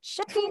yet about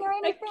shipping or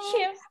anything.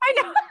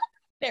 I know.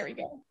 There we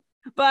go.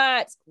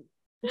 But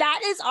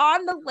that is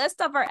on the list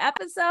of our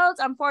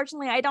episodes.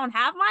 Unfortunately, I don't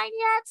have mine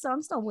yet, so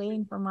I'm still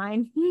waiting for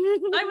mine.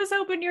 I was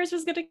hoping yours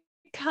was going to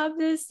come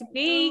this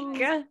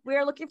week.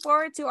 We're looking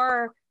forward to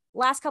our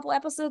last couple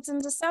episodes in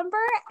December.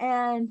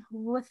 And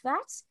with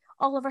that,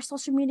 all of our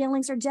social media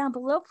links are down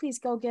below. Please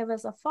go give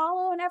us a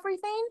follow and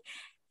everything.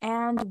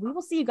 And we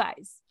will see you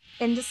guys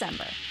in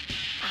December.